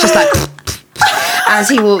anything. And he's just like... as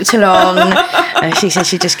he walked along. She said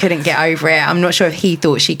she just couldn't get over it. I'm not sure if he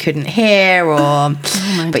thought she couldn't hear or...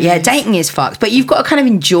 but yeah, dating is fucked. But you've got to kind of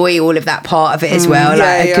enjoy all of that part of it as well.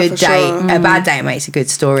 Like a good date, a bad date makes a good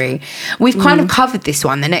story. We've kind of covered this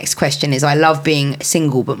one. The next question is, I love being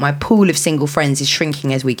single, but my pool of single friends is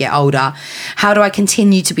shrinking as we get older. How do I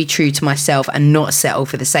continue to be true to myself and not settle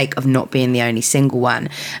for the sake of not being the only single one?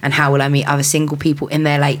 And how will I meet other single people in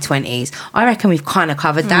their late 20s? I reckon we've kind of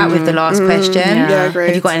covered that with the last question. Yeah, agreed.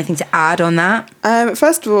 Have you got anything to add on that?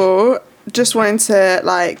 First of all, just wanting to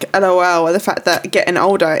like LOL at the fact that getting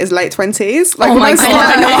older is late 20s. Like when I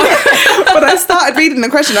started reading the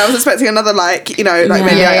question, I was expecting another maybe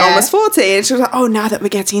almost 40, and she was like, oh, now that we're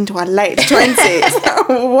getting into our late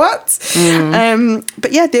 20s. What?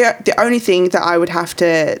 But yeah, the only thing that I would have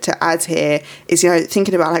to add here is,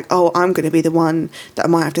 thinking about like, oh, I'm going to be the one that I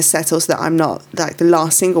might have to settle so that I'm not like the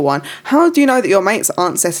last single one. How do you know that your mates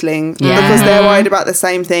aren't settling because they're worried about the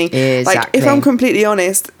same thing? Exactly. Like, if I'm completely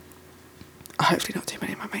honest, hopefully not too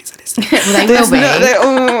many of my mates are listening. Well, they will be.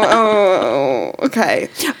 Okay.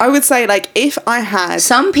 I would say, like, if I had...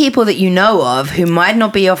 Some people that you know of who might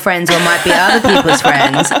not be your friends or might be other people's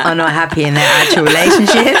friends are not happy in their actual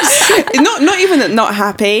relationships. Not even that not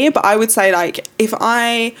happy, but I would say, like, if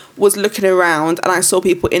I was looking around and I saw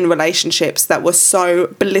people in relationships that were so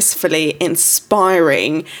blissfully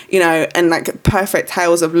inspiring, and, like, perfect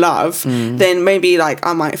tales of love, then maybe, like,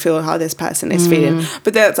 I might feel how this person is feeling.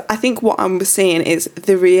 But I think what I'm seeing is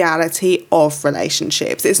the reality of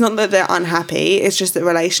relationships. It's not that they're unhappy, it's just that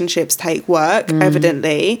relationships take work,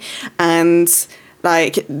 evidently, and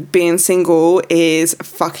like being single is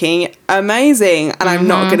fucking amazing, and I'm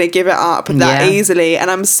not going to give it up that easily,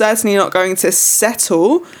 and I'm certainly not going to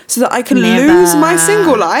settle so that I can lose my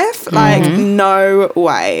single life. Like, no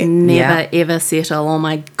way. Never ever settle. Oh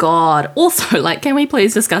my God. Also, like, can we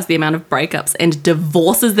please discuss the amount of breakups and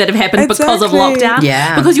divorces that have happened because of lockdown?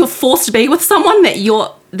 Yeah. Because you're forced to be with someone that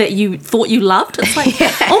you thought you loved. It's like,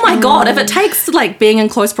 oh my God, if it takes like being in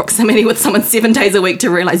close proximity with someone 7 days a week to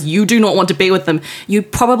realize you do not want to be with them, you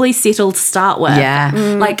probably settle to start with. Yeah.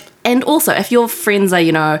 Like, and also if your friends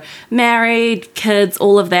are, married, kids,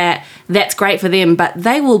 all of that, that's great for them, but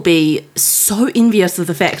they will be so envious of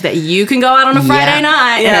the fact that you can go out on a Friday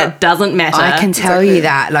night and it doesn't matter. I can tell you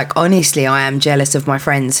that, like, honestly, I am jealous of my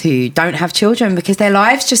friends who don't have children because their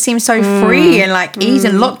lives just seem so free and like easy.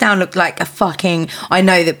 And lockdown looked like a fucking... I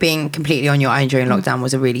know that being completely on your own during lockdown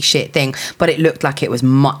was a really shit thing, but it looked like it was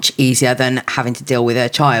much easier than having to deal with a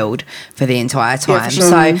child for the entire time. Yeah, for sure.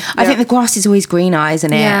 So I think the grass is always greener,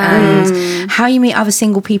 isn't it? And how you meet other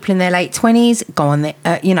single people in their late 20s, go on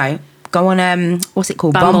go on what's it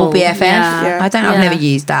called, Bumble BFF. I've never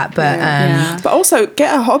used that, but but also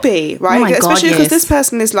get a hobby, right? Oh my God, especially because this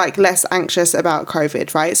person is like less anxious about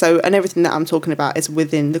COVID, right? So, and everything that I'm talking about is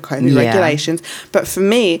within the COVID regulations. But for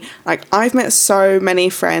me, like, I've met so many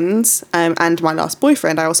friends, and my last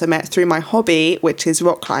boyfriend I also met through my hobby, which is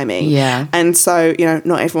rock climbing. And so,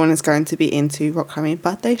 not everyone is going to be into rock climbing,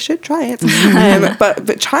 but they should try it.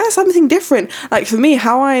 But try something different. Like, for me,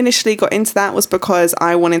 how I initially got into that was because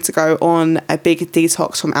I wanted to go on a big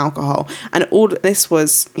detox from alcohol, and all this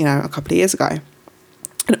was a couple of years ago.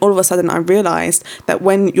 And all of a sudden I realised that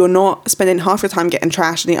when you're not spending half your time getting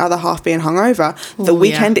trashed and the other half being hungover, the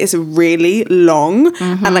weekend is really long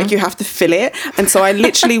and like you have to fill it. And so I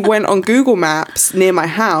literally went on Google Maps near my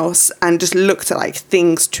house and just looked at like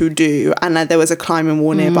things to do. And there was a climbing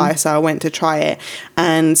wall nearby, so I went to try it.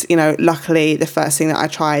 And, luckily the first thing that I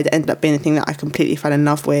tried ended up being the thing that I completely fell in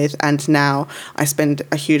love with. And now I spend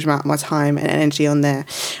a huge amount of my time and energy on there.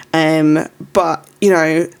 But,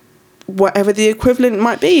 whatever the equivalent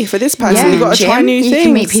might be for this person, you've got to try new things. You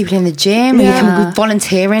can meet people in the gym.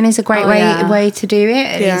 Volunteering is a great way to do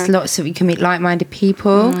it. There's lots of, you can meet like-minded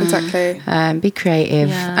people. Exactly. Be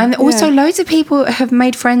creative. And also loads of people have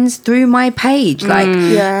made friends through my page. Like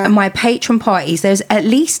my patron parties, there's at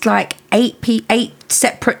least like 8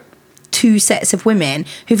 separate 2 sets of women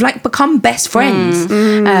who've like become best friends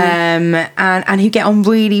and who get on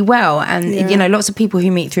really well, and lots of people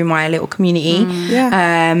who meet through my little community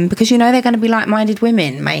because they're going to be like-minded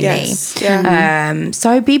women mainly.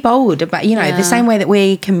 So be bold about the same way that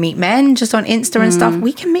we can meet men just on Insta and stuff,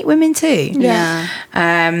 we can meet women too.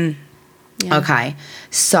 Okay,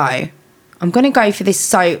 so I'm going to go for this.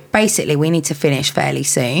 So basically we need to finish fairly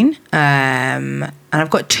soon. And I've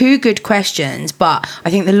got 2 good questions, but I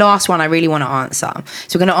think the last one I really want to answer.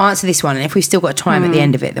 So we're going to answer this one, and if we've still got time at the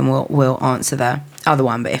end of it, then we'll answer the other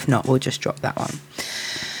one. But if not, we'll just drop that one.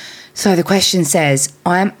 So the question says,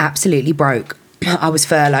 I am absolutely broke. I was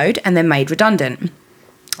furloughed and then made redundant.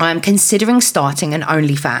 I'm considering starting an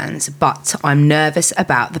OnlyFans, but I'm nervous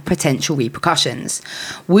about the potential repercussions.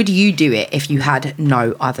 Would you do it if you had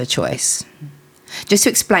no other choice? Just to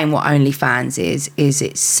explain what OnlyFans is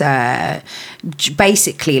it's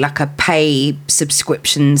basically like a pay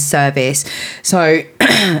subscription service. So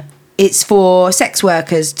it's for sex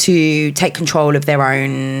workers to take control of their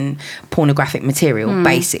own pornographic material,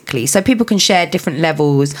 basically. So people can share different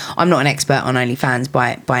levels. I'm not an expert on OnlyFans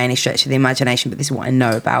by any stretch of the imagination, but this is what I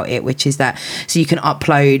know about it, which is that so you can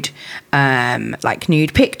upload like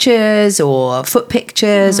nude pictures or foot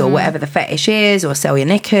pictures or whatever the fetish is, or sell your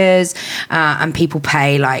knickers, and people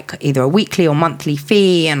pay like either a weekly or monthly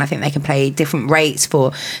fee, and I think they can pay different rates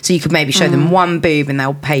for, so you could maybe show them one boob and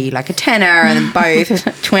they'll pay you like a tenner, and then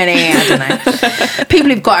both 20. I don't know.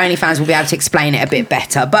 People who've got OnlyFans will be able to explain it a bit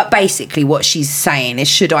better. But basically what she's saying is,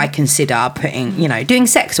 should I consider putting, doing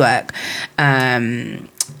sex work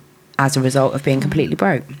as a result of being completely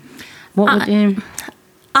broke? What would you...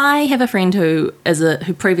 I have a friend who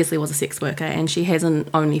previously was a sex worker, and she has an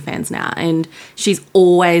OnlyFans now, and she's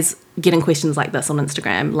always getting questions like this on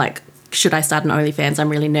Instagram, like, should I start an OnlyFans? I'm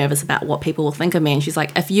really nervous about what people will think of me. And she's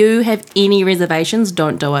like, if you have any reservations,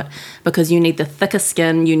 don't do it, because you need the thicker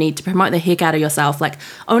skin. You need to promote the heck out of yourself. Like,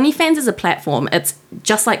 OnlyFans is a platform. It's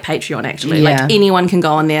just like Patreon, actually. Yeah. Like, anyone can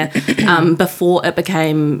go on there. Before it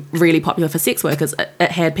became really popular for sex workers,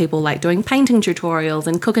 it had people like doing painting tutorials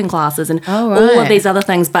and cooking classes and all of these other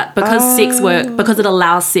things. But because because it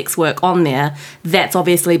allows sex work on there, that's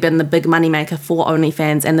obviously been the big moneymaker for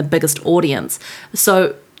OnlyFans and the biggest audience.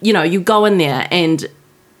 So, you go in there, and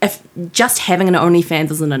if just having an OnlyFans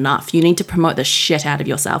isn't enough, you need to promote the shit out of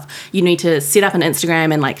yourself. You need to set up an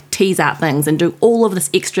Instagram and like tease out things and do all of this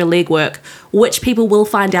extra legwork, which people will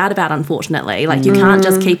find out about, unfortunately. Like, you can't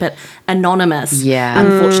just keep it anonymous,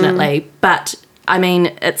 unfortunately. But I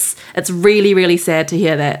mean, it's really, really sad to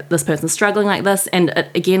hear that this person's struggling like this. And it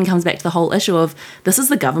again comes back to the whole issue of, this is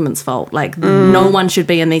the government's fault. Like, no one should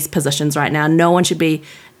be in these positions right now. No one should be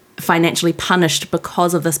financially punished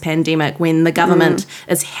because of this pandemic, when the government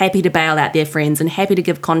is happy to bail out their friends and happy to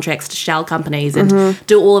give contracts to shell companies and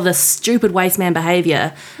do all of this stupid wasteman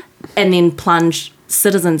behaviour, and then plunge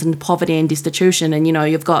citizens into poverty and destitution. And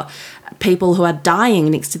you've got people who are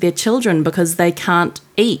dying next to their children because they can't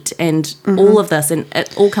eat, and all of this, and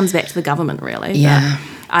it all comes back to the government, really. Yeah.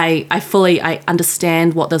 But I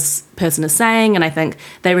understand what this person is saying, and I think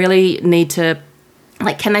they really need to,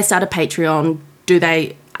 like, can they start a Patreon?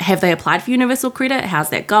 Have they applied for universal credit? How's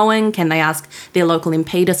that going? Can they ask their local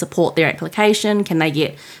MP to support their application? Can they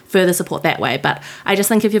get further support that way? But I just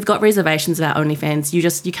think if you've got reservations about OnlyFans,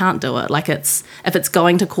 you can't do it. Like, if it's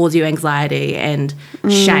going to cause you anxiety and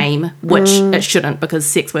shame, which it shouldn't, because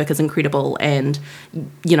sex work is incredible, and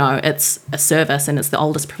it's a service, and it's the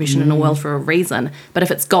oldest profession in the world for a reason. But if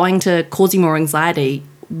it's going to cause you more anxiety,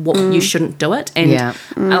 you shouldn't do it. And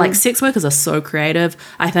like, sex workers are so creative.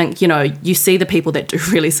 I think you see the people that do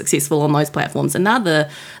really successful on those platforms, and they're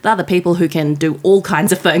the people who can do all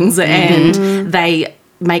kinds of things, and they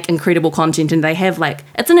make incredible content, and they have, like,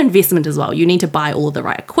 it's an investment as well. You need to buy all of the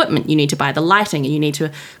right equipment, you need to buy the lighting, and you need to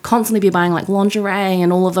constantly be buying like lingerie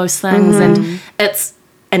and all of those things, and it's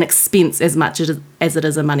an expense as much as it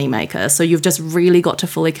is a money maker. So you've just really got to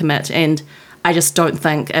fully commit, and I just don't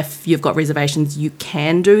think if you've got reservations you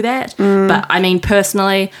can do that. But I mean,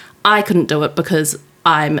 personally, I couldn't do it because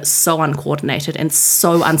I'm so uncoordinated and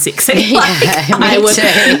so unsexy. I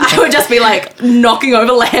would just be like knocking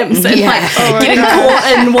over lamps and getting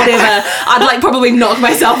caught in whatever. I'd like probably knock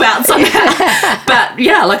myself out somehow. But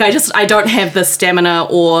yeah, like, I don't have the stamina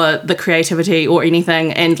or the creativity or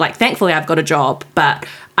anything. And like, thankfully I've got a job, but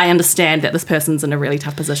I understand that this person's in a really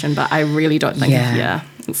tough position, but I really don't think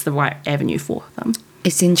it's the right avenue for them.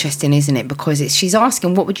 It's interesting, isn't it? Because she's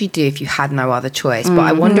asking, what would you do if you had no other choice? But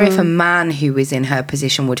I wonder if a man who was in her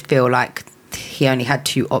position would feel like he only had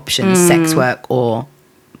two options, sex work or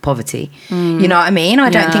poverty. You know what I mean? I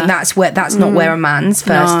don't think that's not where a man's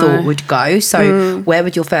first thought would go. So where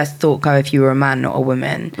would your first thought go if you were a man, not a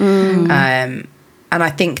woman? And I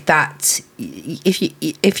think that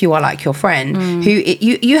if you are like your friend, who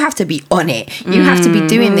you have to be on it. You have to be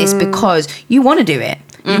doing this because you want to do it.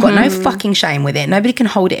 You've got no fucking shame with it. Nobody can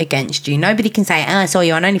hold it against you. Nobody can say, I saw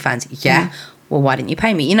you on OnlyFans. Yeah. Well, why didn't you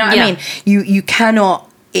pay me? You know what I mean? You cannot,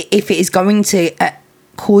 if it is going to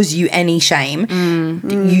cause you any shame,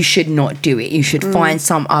 you should not do it. You should find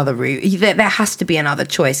some other route. There has to be another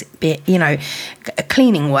choice, be it,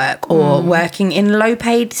 cleaning work or working in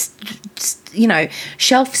low-paid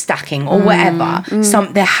shelf stacking or whatever.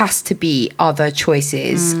 There has to be other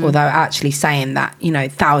choices, although actually saying that,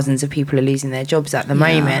 thousands of people are losing their jobs at the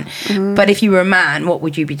moment. But if you were a man, what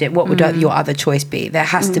would you be doing? What would your other choice be? There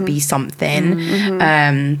has to be something.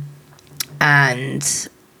 And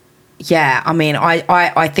yeah, I mean,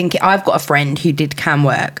 I think I've got a friend who did cam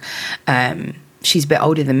work. She's a bit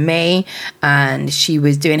older than me, and she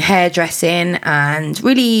was doing hairdressing and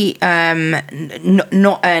really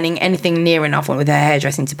not earning anything near enough with her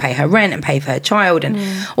hairdressing to pay her rent and pay for her child and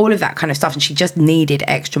all of that kind of stuff. And she just needed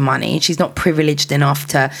extra money. She's not privileged enough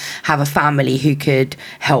to have a family who could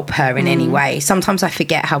help her in any way. Sometimes I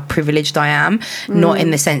forget how privileged I am, not in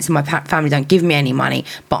the sense that my family don't give me any money,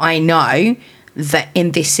 but I know that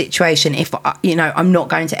in this situation, if I'm not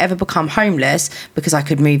going to ever become homeless because I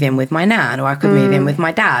could move in with my nan, or I could move in with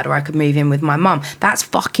my dad, or I could move in with my mum. That's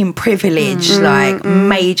fucking privilege,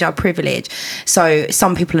 major privilege. So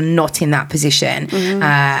some people are not in that position,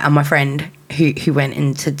 and my friend who went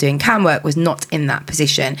into doing cam work was not in that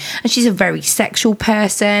position, and she's a very sexual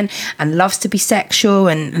person and loves to be sexual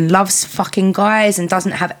and loves fucking guys and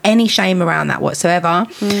doesn't have any shame around that whatsoever.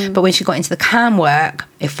 But when she got into the cam work,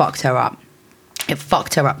 it fucked her up. It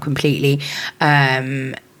fucked her up completely.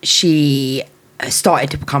 She started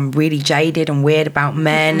to become really jaded and weird about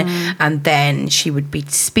men, and then she would be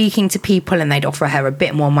speaking to people and they'd offer her a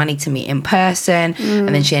bit more money to meet in person, and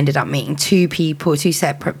then she ended up meeting two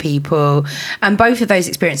separate people, and both of those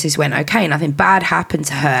experiences went okay. Nothing bad happened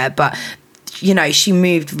to her, but she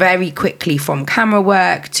moved very quickly from camera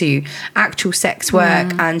work to actual sex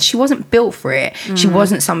work, and she wasn't built for it. She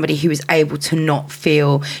wasn't somebody who was able to not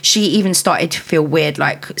feel. She even started to feel weird,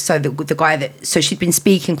 the guy so she'd been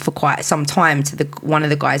speaking for quite some time to one of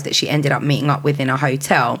the guys that she ended up meeting up with in a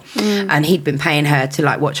hotel, and he'd been paying her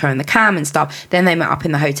to watch her in the cam and stuff. Then they met up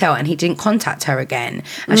in the hotel and he didn't contact her again,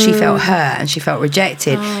 and she felt hurt and she felt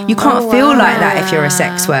rejected. You can't feel like that if you're a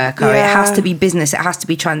sex worker. It has to be business, it has to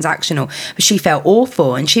be transactional. But she felt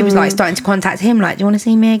awful, and she was starting to contact him do you want to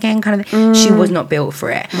see me again, kind of thing. She was not built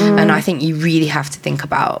for it. And I think you really have to think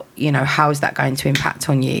about how is that going to impact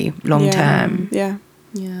on you long term.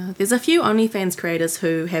 There's a few OnlyFans creators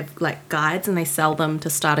who have guides, and they sell them to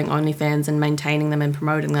starting OnlyFans and maintaining them and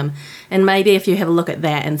promoting them. And maybe if you have a look at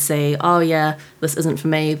that and see, oh yeah, this isn't for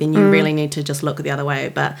me, then you really need to just look the other way.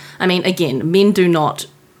 But I mean, again, men do not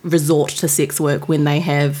resort to sex work when they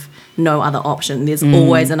have no other option. There's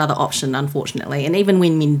always another option, unfortunately. And even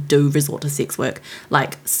when men do resort to sex work,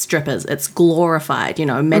 like strippers, it's glorified,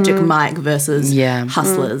 Magic Mike versus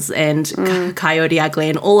Hustlers and Coyote Ugly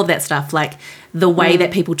and all of that stuff. The way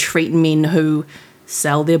that people treat men who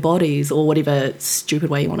sell their bodies, or whatever stupid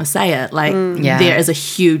way you want to say it, there is a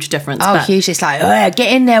huge difference. Huge. It's get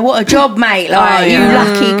in there, what a job, mate, you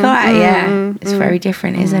lucky guy. It's very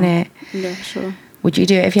different, isn't it? Yeah, sure. Would you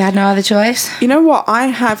do it if you had no other choice? You know what? I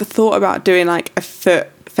have thought about doing a foot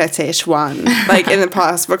fetish one, in the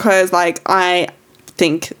past, because I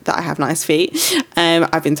think that I have nice feet.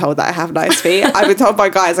 I've been told that I have nice feet. I've been told by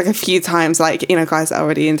guys a few times, guys that are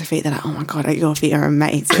already into feet, they're like, oh my God, your feet are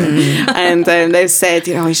amazing. And they've said,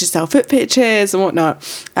 you should sell foot pictures and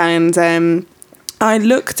whatnot. And I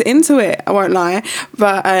looked into it, I won't lie,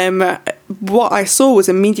 but what I saw was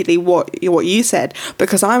immediately what you said,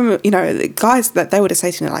 because I'm, the guys that they would have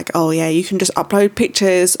said to me oh yeah, you can just upload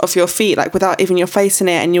pictures of your feet without even your face in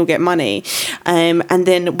it and you'll get money. And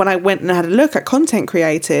then when I went and had a look at content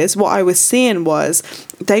creators, what I was seeing was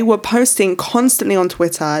they were posting constantly on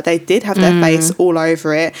Twitter. They did have their face all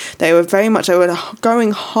over it. They were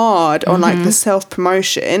going hard on the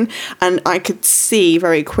self-promotion, and I could see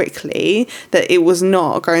very quickly that it was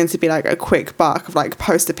not going to be a quick buck of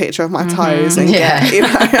post a picture of my toes and get,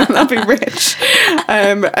 and I'll be rich.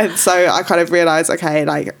 And so I kind of realised, okay,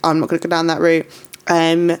 I'm not going to go down that route.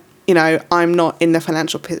 I'm not in the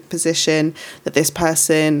financial position that this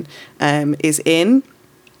person is in.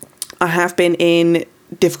 I have been in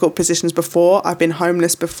difficult positions before. I've been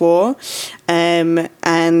homeless before, and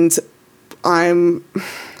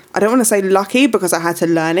I don't want to say lucky because I had to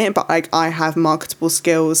learn it, but I have marketable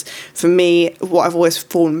skills. For me, what I've always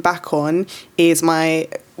fallen back on is my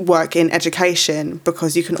work in education,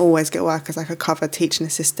 because you can always get work as a cover teaching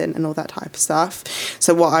assistant and all that type of stuff.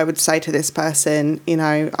 So what I would say to this person,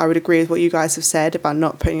 I would agree with what you guys have said about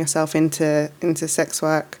not putting yourself into sex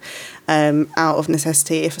work out of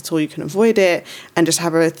necessity, if at all you can avoid it, and just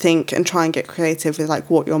have a think and try and get creative with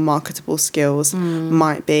what your marketable skills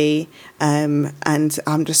might be. And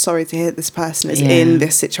I'm just sorry to hear this person is in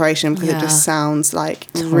this situation, because it just sounds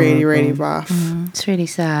really, really rough. It's really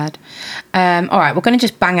sad. All right, we're going to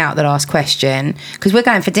just bang out the last question because we're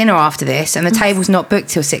going for dinner after this, and the table's not booked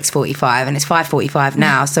till 6:45, and it's 5:45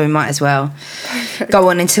 now, so we might as well go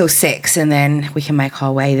on until 6, and then we can make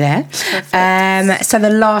our way there. So the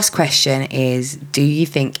last question is: do you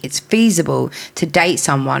think it's feasible to date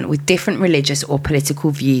someone with different religious or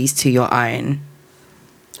political views to your own?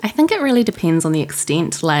 I think it really depends on the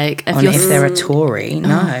extent. Like, if they're a Tory,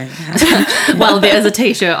 no. Well, there's a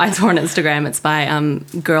T-shirt I saw on Instagram. It's by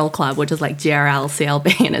Girl Club, which is like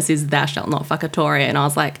GRLCLB, and it says "Thou shalt not fuck a Tory." And I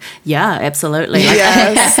was like, yeah, absolutely. Like,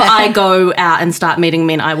 Yes. if I go out and start meeting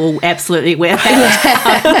men, I will absolutely wear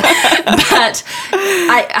that. But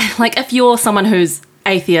I like, if you're someone who's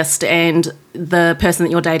atheist and the person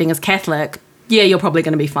that you're dating is Catholic, yeah, you're probably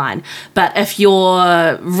going to be fine. But if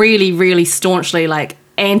you're really, really staunchly like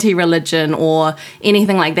anti-religion or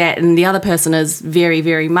anything like that, and the other person is very,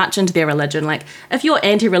 very much into their religion, like if you're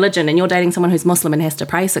anti-religion and you're dating someone who's Muslim and has to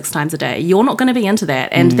pray 6 times a day, you're not going to be into that,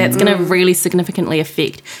 and that's going to really significantly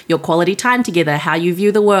affect your quality time together, how you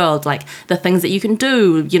view the world, like the things that you can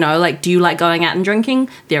do. You know, like, do you like going out and drinking?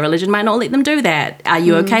 Their religion might not let them do that. Are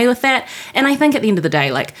you okay with that? And I think at the end of the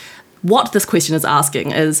day, like, what this question is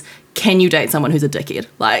asking is, can you date someone who's a dickhead?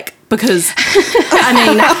 Like, because I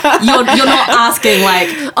mean, you're not asking like,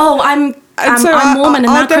 oh, I'm Mormon and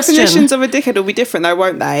our not Christian. definitions of a dickhead will be different though,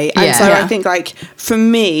 won't they? And Yeah. so Yeah. I think, like, for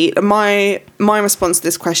me, my response to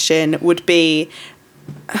this question would be,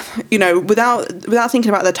 you know, without thinking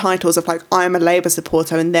about the titles of like, I'm a Labour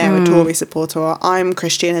supporter and they're a Tory supporter, or I'm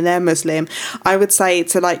Christian and they're Muslim, I would say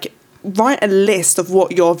to like write a list of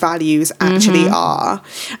what your values actually are,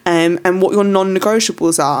 and what your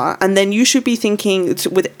non-negotiables are, and then you should be thinking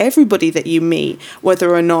with everybody that you meet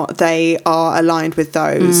whether or not they are aligned with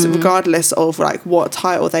those, regardless of like what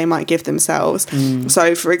title they might give themselves.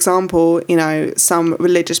 So for example, you know, some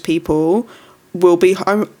religious people will be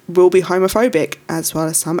homophobic, as well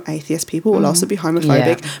as some atheist people will also be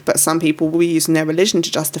homophobic, but some people will be using their religion to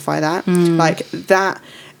justify that, like that.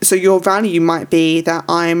 So your value might be that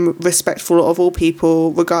I'm respectful of all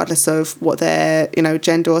people, regardless of what their, you know,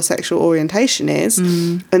 gender or sexual orientation is.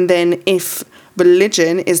 And then if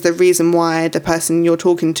religion is the reason why the person you're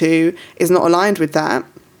talking to is not aligned with that,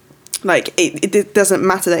 like it doesn't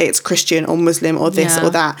matter that it's Christian or Muslim or this or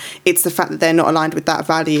that. It's the fact that they're not aligned with that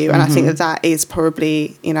value. And I think that is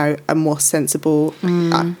probably, you know, a more sensible,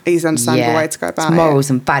 easy understandable way to go about it's morals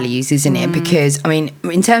and values, isn't it? Because, I mean,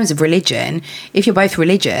 in terms of religion, if you're both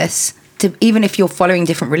religious, even if you're following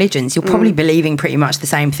different religions, you're probably believing pretty much the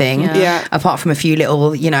same thing. Yeah. Apart from a few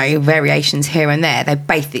little, you know, variations here and there. They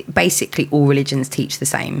basically all religions teach the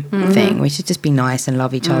same thing. We should just be nice and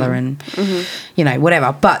love each other and, you know,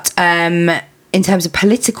 whatever. But in terms of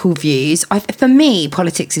political views, for me,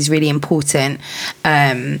 politics is really important.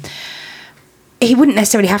 He wouldn't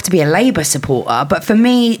necessarily have to be a Labour supporter, but for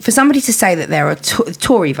me, for somebody to say that they're a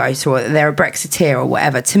Tory voter or that they're a Brexiteer or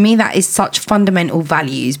whatever, to me that is such fundamental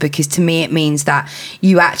values, because to me it means that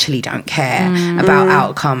you actually don't care about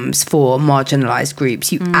outcomes for marginalised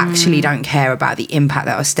groups. You actually don't care about the impact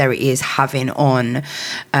that austerity is having on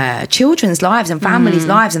children's lives and families'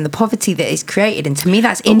 lives and the poverty that is created. And to me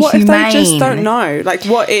that's inhumane. What if they just don't know? Like,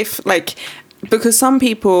 what if, like, because some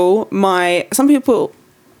people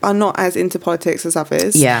are not as into politics as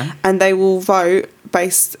others. Yeah. And they will vote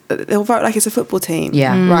they'll vote like it's a football team.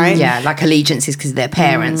 Yeah. Right? Yeah, like allegiances because they're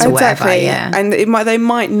parents or whatever. Yeah. And they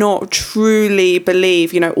might not truly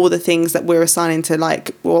believe, you know, all the things that we're assigning to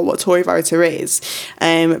like what Tory voter is.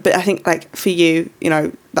 But I think like for you, you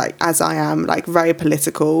know, like as I am, like very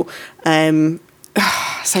political,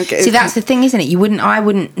 See, that's the thing, isn't it? I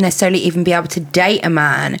wouldn't necessarily even be able to date a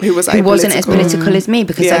man who wasn't as political as me,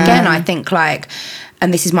 because again, I think like,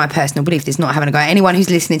 and this is my personal belief, this is not having a go at anyone who's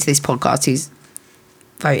listening to this podcast who's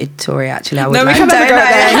voted Tory, actually. I would we can never go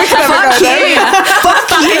there. We can never go there.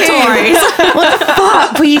 Fuck you. Tories. What the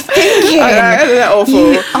fuck were you thinking? They're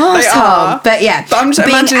awful. You arsehole. But yeah, but I'm just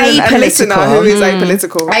imagining a listener who is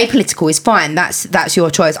apolitical. Apolitical is fine. That's your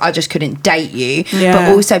choice. I just couldn't date you. Yeah.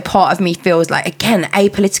 But also part of me feels like, again,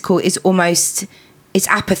 apolitical is almost... It's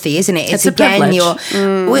apathy, isn't it? It's again, well,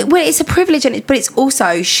 it's a privilege, but it's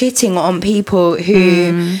also shitting on people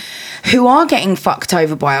who are getting fucked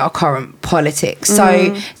over by our current politics.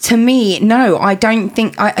 So to me, no, I don't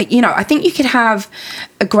think, I think you could have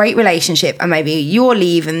a great relationship and maybe you'll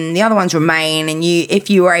leave and the other ones remain, and if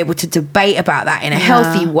you were able to debate about that in a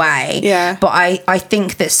healthy way. Yeah. But I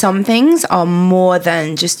think that some things are more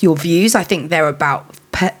than just your views. I think they're about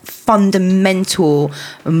fundamental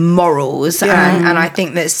morals. And I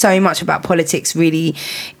think that so much about politics really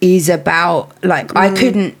is about, like, I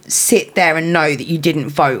couldn't sit there and know that you didn't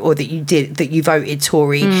vote or that you voted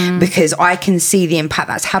Tory, because I can see the impact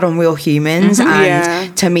that's had on real humans.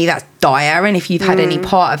 And to me, that's dire. And if you've had any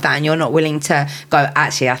part of that and you're not willing to go,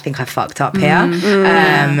 actually, I think I fucked up here,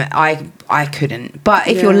 I couldn't. But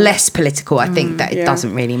if you're less political, I think that it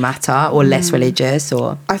doesn't really matter, or less religious,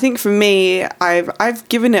 or I think for me, I've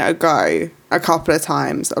given it a go a couple of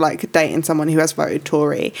times, like dating someone who has voted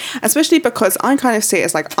Tory, especially because I kind of see it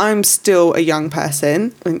as like, I'm still a young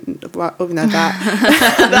person, even though that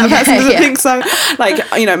person doesn't think so. Like,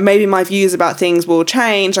 you know, maybe my views about things will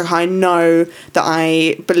change. Like, I know that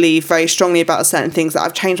I believe very strongly about certain things, that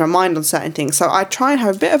I've changed my mind on certain things. So I try and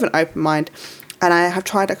have a bit of an open mind. And I have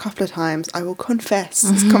tried a couple of times, I will confess,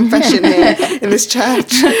 it's confession here in this church,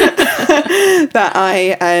 that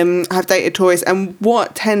I have dated Tories. And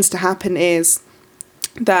what tends to happen is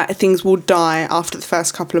that things will die after the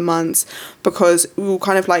first couple of months, because we will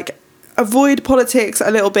kind of like avoid politics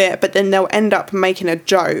a little bit, but then they'll end up making a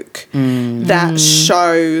joke that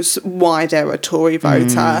shows why they're a Tory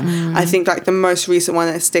voter. I think like the most recent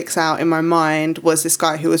one that sticks out in my mind was this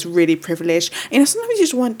guy who was really privileged. You know, sometimes you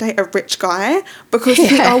just want to date a rich guy because you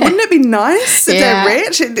think, oh, wouldn't it be nice if they're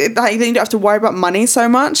rich? Like, then you don't have to worry about money so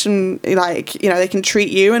much, and like, you know, they can treat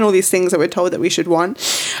you and all these things that we're told that we should want.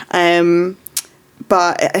 But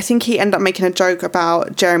I think he ended up making a joke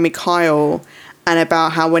about Jeremy Kyle, and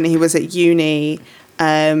about how when he was at uni,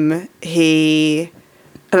 and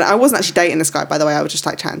I wasn't actually dating this guy, by the way, I was just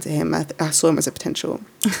like chatting to him. I saw him as a potential.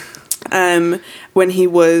 When he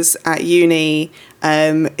was at uni,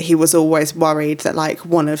 he was always worried that like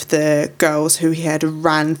one of the girls who he had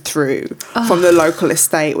ran through from the local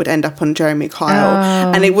estate would end up on Jeremy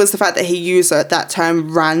Kyle. And it was the fact that he used that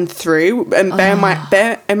term, ran through. And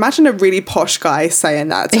imagine a really posh guy saying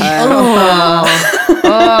that term.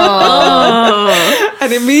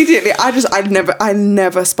 And immediately I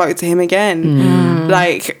never spoke to him again.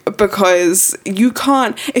 Like, because you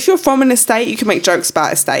can't, if you're from an estate, you can make jokes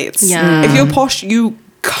about estates. If you're posh, you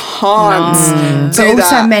can't do but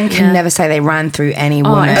also that. men can never say they ran through any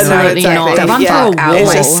woman. Absolutely not. Exactly. Run through a wall.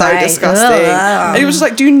 It's just so disgusting. And it was just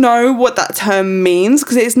like, do you know what that term means?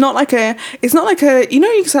 Because it's not like a, you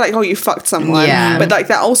know, you can say like, oh, you fucked someone, but like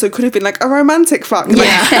that also could have been like a romantic fuck, like,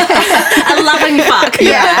 a loving fuck.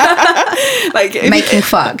 like making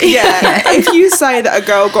fuck. If you say that a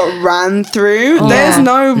girl got ran through, there's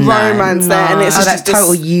no romance there, and it's just that's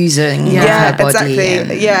total using of her body.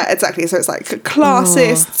 Exactly. So it's like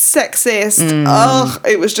classist, sexist.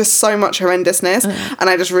 It was just so much horrendousness, and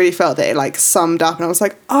I just really felt that it like summed up, and I was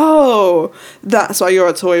like, oh, that's why you're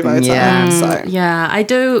a Tory voter.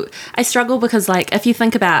 I struggle because like, if you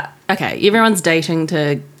think about, okay, everyone's dating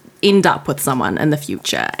to end up with someone in the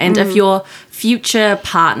future, and if your future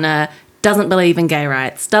partner doesn't believe in gay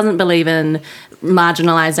rights, doesn't believe in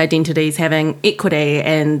marginalized identities having equity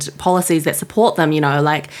and policies that support them, you know,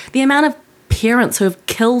 like the amount of parents who have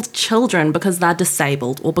killed children because they're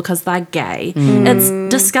disabled or because they're gay. It's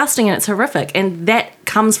disgusting and it's horrific. And that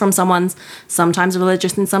comes from someone's sometimes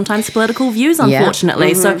religious and sometimes political views,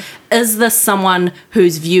 unfortunately. So is this someone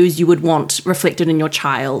whose views you would want reflected in your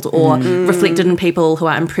child or reflected in people who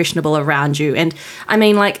are impressionable around you? And I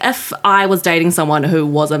mean, like, if I was dating someone who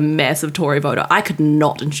was a massive Tory voter, I could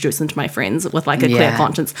not introduce them to my friends with like a clear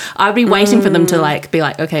conscience. I'd be waiting for them to like be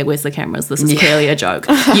like, okay, where's the cameras? This is clearly a joke.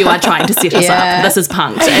 You are trying to set us up. This is punked.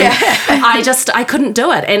 And I couldn't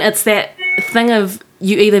do it. And it's that thing of,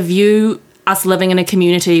 you either view us living in a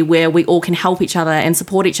community where we all can help each other and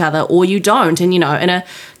support each other, or you don't. And, you know, in a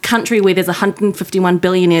country where there's 151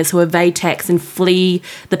 billionaires who evade tax and flee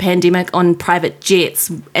the pandemic on private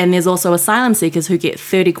jets, and there's also asylum seekers who get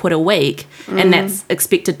 30 quid a week, and that's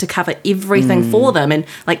expected to cover everything for them, and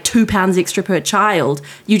like £2 extra per child,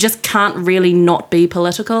 you just can't really not be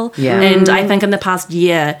political. And I think in the past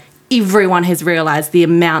year, everyone has realised the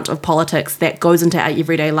amount of politics that goes into our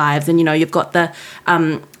everyday lives. And, you know, you've got the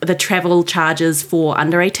travel charges for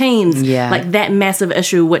under 18s, like that massive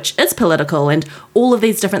issue, which is political, and all of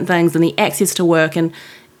these different things, and the access to work, and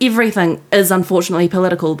everything is unfortunately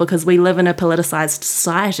political because we live in a politicised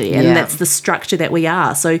society, and that's the structure that we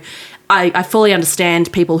are. So I fully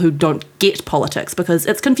understand people who don't get politics because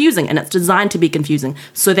it's confusing, and it's designed to be confusing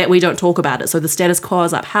so that we don't talk about it, so the status quo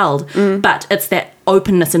is upheld. But it's that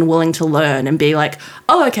openness and willing to learn and be like,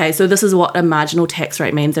 oh, okay, so this is what a marginal tax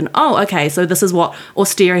rate means, and oh, okay, so this is what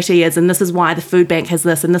austerity is, and this is why the food bank has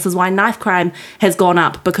this, and this is why knife crime has gone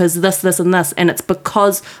up because this, and this, and it's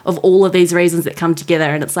because of all of these reasons that come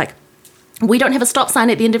together. And it's like, we don't have a stop sign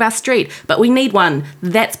at the end of our street, but we need one.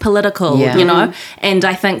 That's political, Yeah. you know? And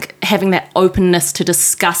I think having that openness to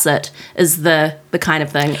discuss it is the kind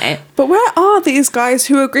of thing. But where are these guys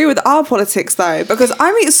who agree with our politics though? Because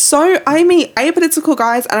I meet apolitical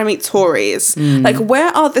guys and I meet Tories. Like, where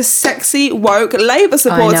are the sexy woke Labour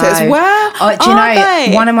supporters? I know. Where Do you are know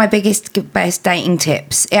they? one of my best dating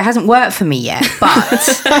tips? It hasn't worked for me yet, but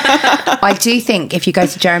I do think if you go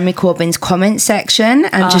to Jeremy Corbyn's comment section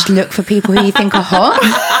and just look for people who you think are hot.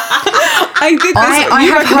 I did this. I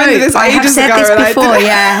you have recommended hope. this I have ages said ago this and I before. didn't-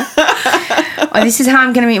 Yeah. Oh, this is how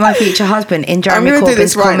I'm going to meet my future husband in Jeremy gonna do Corbyn's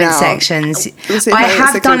this right comment now. sections. Let's see if I I get have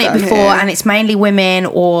sick done of it that before, here. and it's mainly women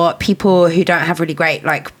or people who don't have really great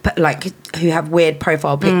like who have weird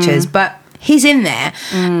profile pictures, but. He's in there.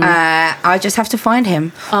 I just have to find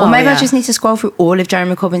him. Or maybe I yeah. just need to scroll through all of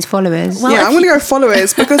Jeremy Corbyn's followers. Well, yeah, if I'm gonna go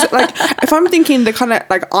followers because, like, if I'm thinking the kind of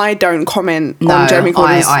like I don't comment No, on Jeremy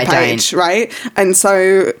Corbyn's I page, don't. right? And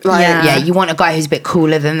so, like, Yeah, you want a guy who's a bit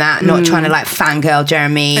cooler than that, not trying to like fangirl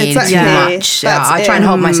Jeremy Exactly. too Yeah. much. That's I try and it.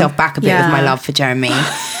 hold myself back a bit with my Yeah. love for Jeremy.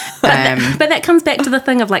 But that comes back to the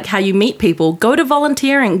thing of like how you meet people. Go to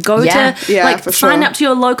volunteering. Go Yeah. to Yeah, like for sign sure. up to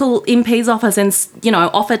your local MP's office and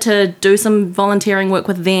offer to do some volunteering work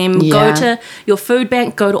with them. Yeah. Go to your food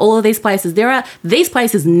bank. Go to all of these places. These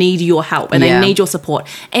places need your help and Yeah. they need your support.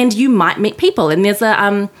 And you might meet people. And there's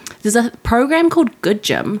a program called Good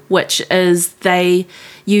Gym, which is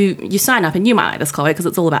you sign up, and you might like this, Chloe, because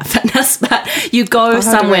it's all about fitness, but you go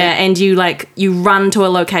somewhere and you run to a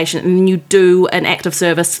location and you do an act of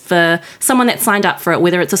service for someone that's signed up for it,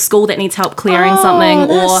 whether it's a school that needs help clearing something or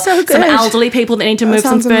that's so some good. elderly people that need to move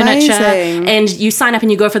some sounds furniture. amazing. And you sign up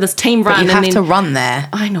and you go for this team run. You and have then, to run there.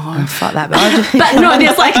 I know. Oh, fuck that. But I'll just- But no,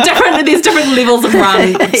 there's different levels of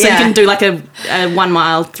run. So Yeah. you can do like a 1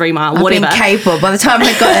 mile, 3 mile, I've whatever. been capable. By the time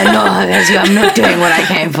I got there, no, I'm not doing what I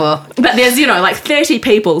came for. But there's, like 30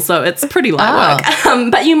 people, so it's pretty light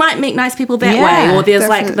work. But you might meet nice people that Yeah, way. Or there's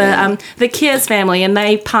definitely. like the Cares family, and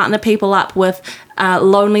they partner people up with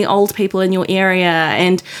lonely old people in your area.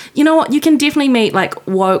 And you know what? You can definitely meet like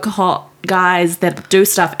woke, hot guys that do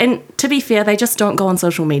stuff. And to be fair, they just don't go on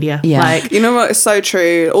social media. Yeah. Like, You know what? It's so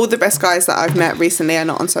true. All the best guys that I've met recently are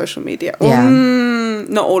not on social media. Yeah.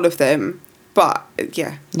 Not all of them, but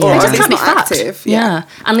yeah. Yeah. Or They at just least can't be not fucked. active. Yeah.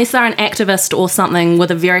 Unless they're an activist or something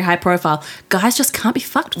with a very high profile. Guys just can't be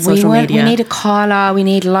fucked with social media. We need a Carla. We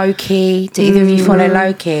need Loki. Do either of you follow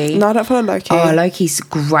Loki? No, I don't follow Loki. Oh, Loki's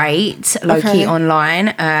great. Loki Okay. online.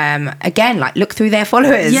 Again, like look through their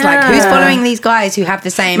followers. Like Yeah. who's following these guys who have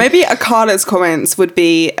the same Maybe Akala's comments would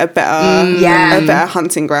be a better, Yeah. a better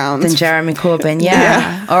hunting ground. than Jeremy Corbyn? Yeah.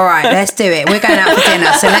 Yeah. All right, let's do it. We're going out for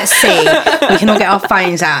dinner, so let's see. We can all get our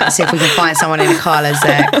phones out and see if we can find someone in Carla's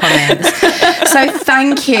comments. So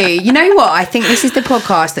thank you. You know what? I think this is the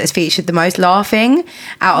podcast that has featured the most laughing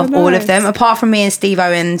out of all of nice. them, apart from me and Steve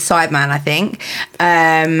Owen Sideman, I think.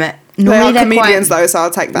 They Normally are they're comedians quite, though, so I'll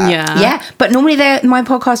take that. yeah, but normally my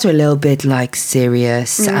podcasts are a little bit like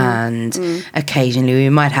serious and occasionally we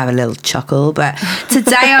might have a little chuckle. But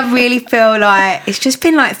today I really feel like it's just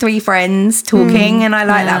been like three friends talking and I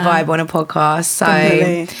like that vibe on a podcast. So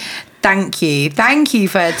Definitely. thank you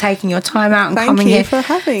for taking your time out and Thank coming you here. for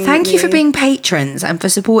having Thank you for me. being patrons and for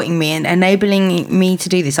supporting me and enabling me to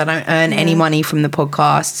do this. I don't earn any money from the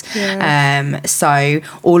podcasts. So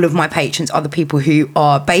all of my patrons are the people who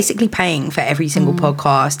are basically paying for every single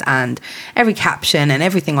podcast and every caption and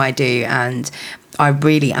everything I do. And I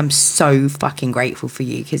really am so fucking grateful for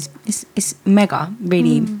you because it's mega,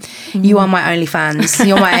 really. You are my OnlyFans.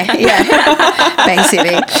 You're my,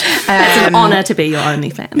 basically. It's an honour to be your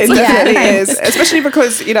OnlyFans. It Yeah, definitely thanks. is, especially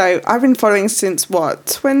because I've been following since what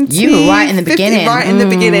 20. You were right in the beginning. Right in the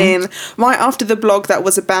beginning, right after the blog that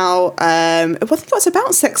was about. I think it was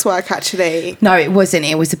about sex work actually. No, it wasn't.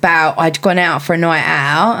 It was about I'd gone out for a night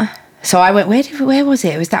out. So I went, where was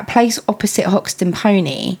it? It was that place opposite Hoxton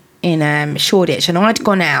Pony in Shoreditch. And I'd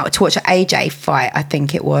gone out to watch an AJ fight, I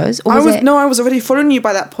think it was. Or was it? I was already following you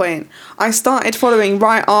by that point. I started following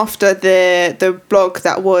right after the blog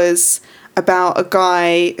that was about a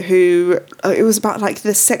guy who it was about like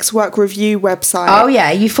the sex work review website. Oh, yeah.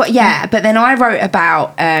 You thought, yeah. But then I wrote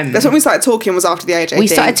about... That's when we started talking, was after the AJ we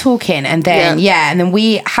thing. started talking and then and then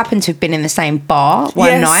we happened to have been in the same bar one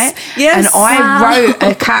Yes, night yes. and I wrote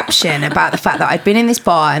a caption about the fact that I'd been in this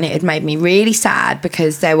bar and it had made me really sad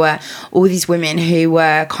because there were all these women who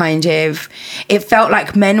were kind of, it felt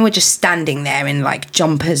like men were just standing there in like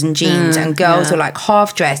jumpers and jeans and girls were like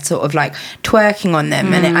half dressed sort of like twerking on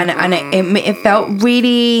them and it it felt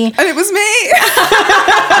really. And it was me.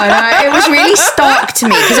 I know, it was really stark to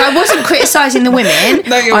me because I wasn't criticising the women.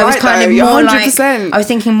 No, you're I was right, kind though. of You're more 100%. like I was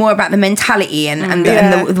thinking more about the mentality and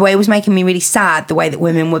the way it was making me really sad, the way that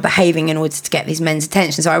women were behaving in order to get these men's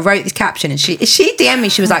attention. So I wrote this caption, and she DM'd me.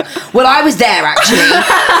 She was like, "Well, I was there actually,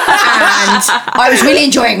 and I was really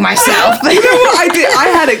enjoying myself." You know what I did? I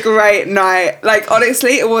had a great night. Like,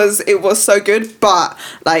 honestly, it was so good, but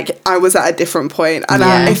like I was at a different point.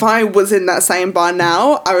 And if I was in that same bar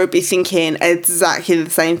now, I would be thinking exactly the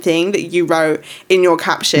same thing that you wrote in your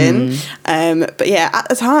caption. But yeah, at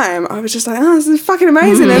the time I was just like, oh, this is fucking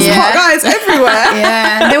amazing. There's hot guys everywhere.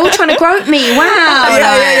 Yeah, they're all trying to grope me. Wow.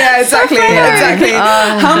 Yeah, exactly.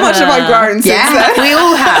 How much have I grown since then?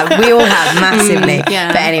 we all have massively.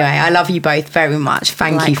 But anyway, I love you both very much.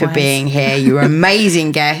 Thank you for being here. You're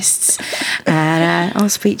amazing guests, and I'll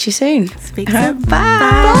speak to you soon. Speak soon.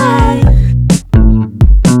 Bye. Bye.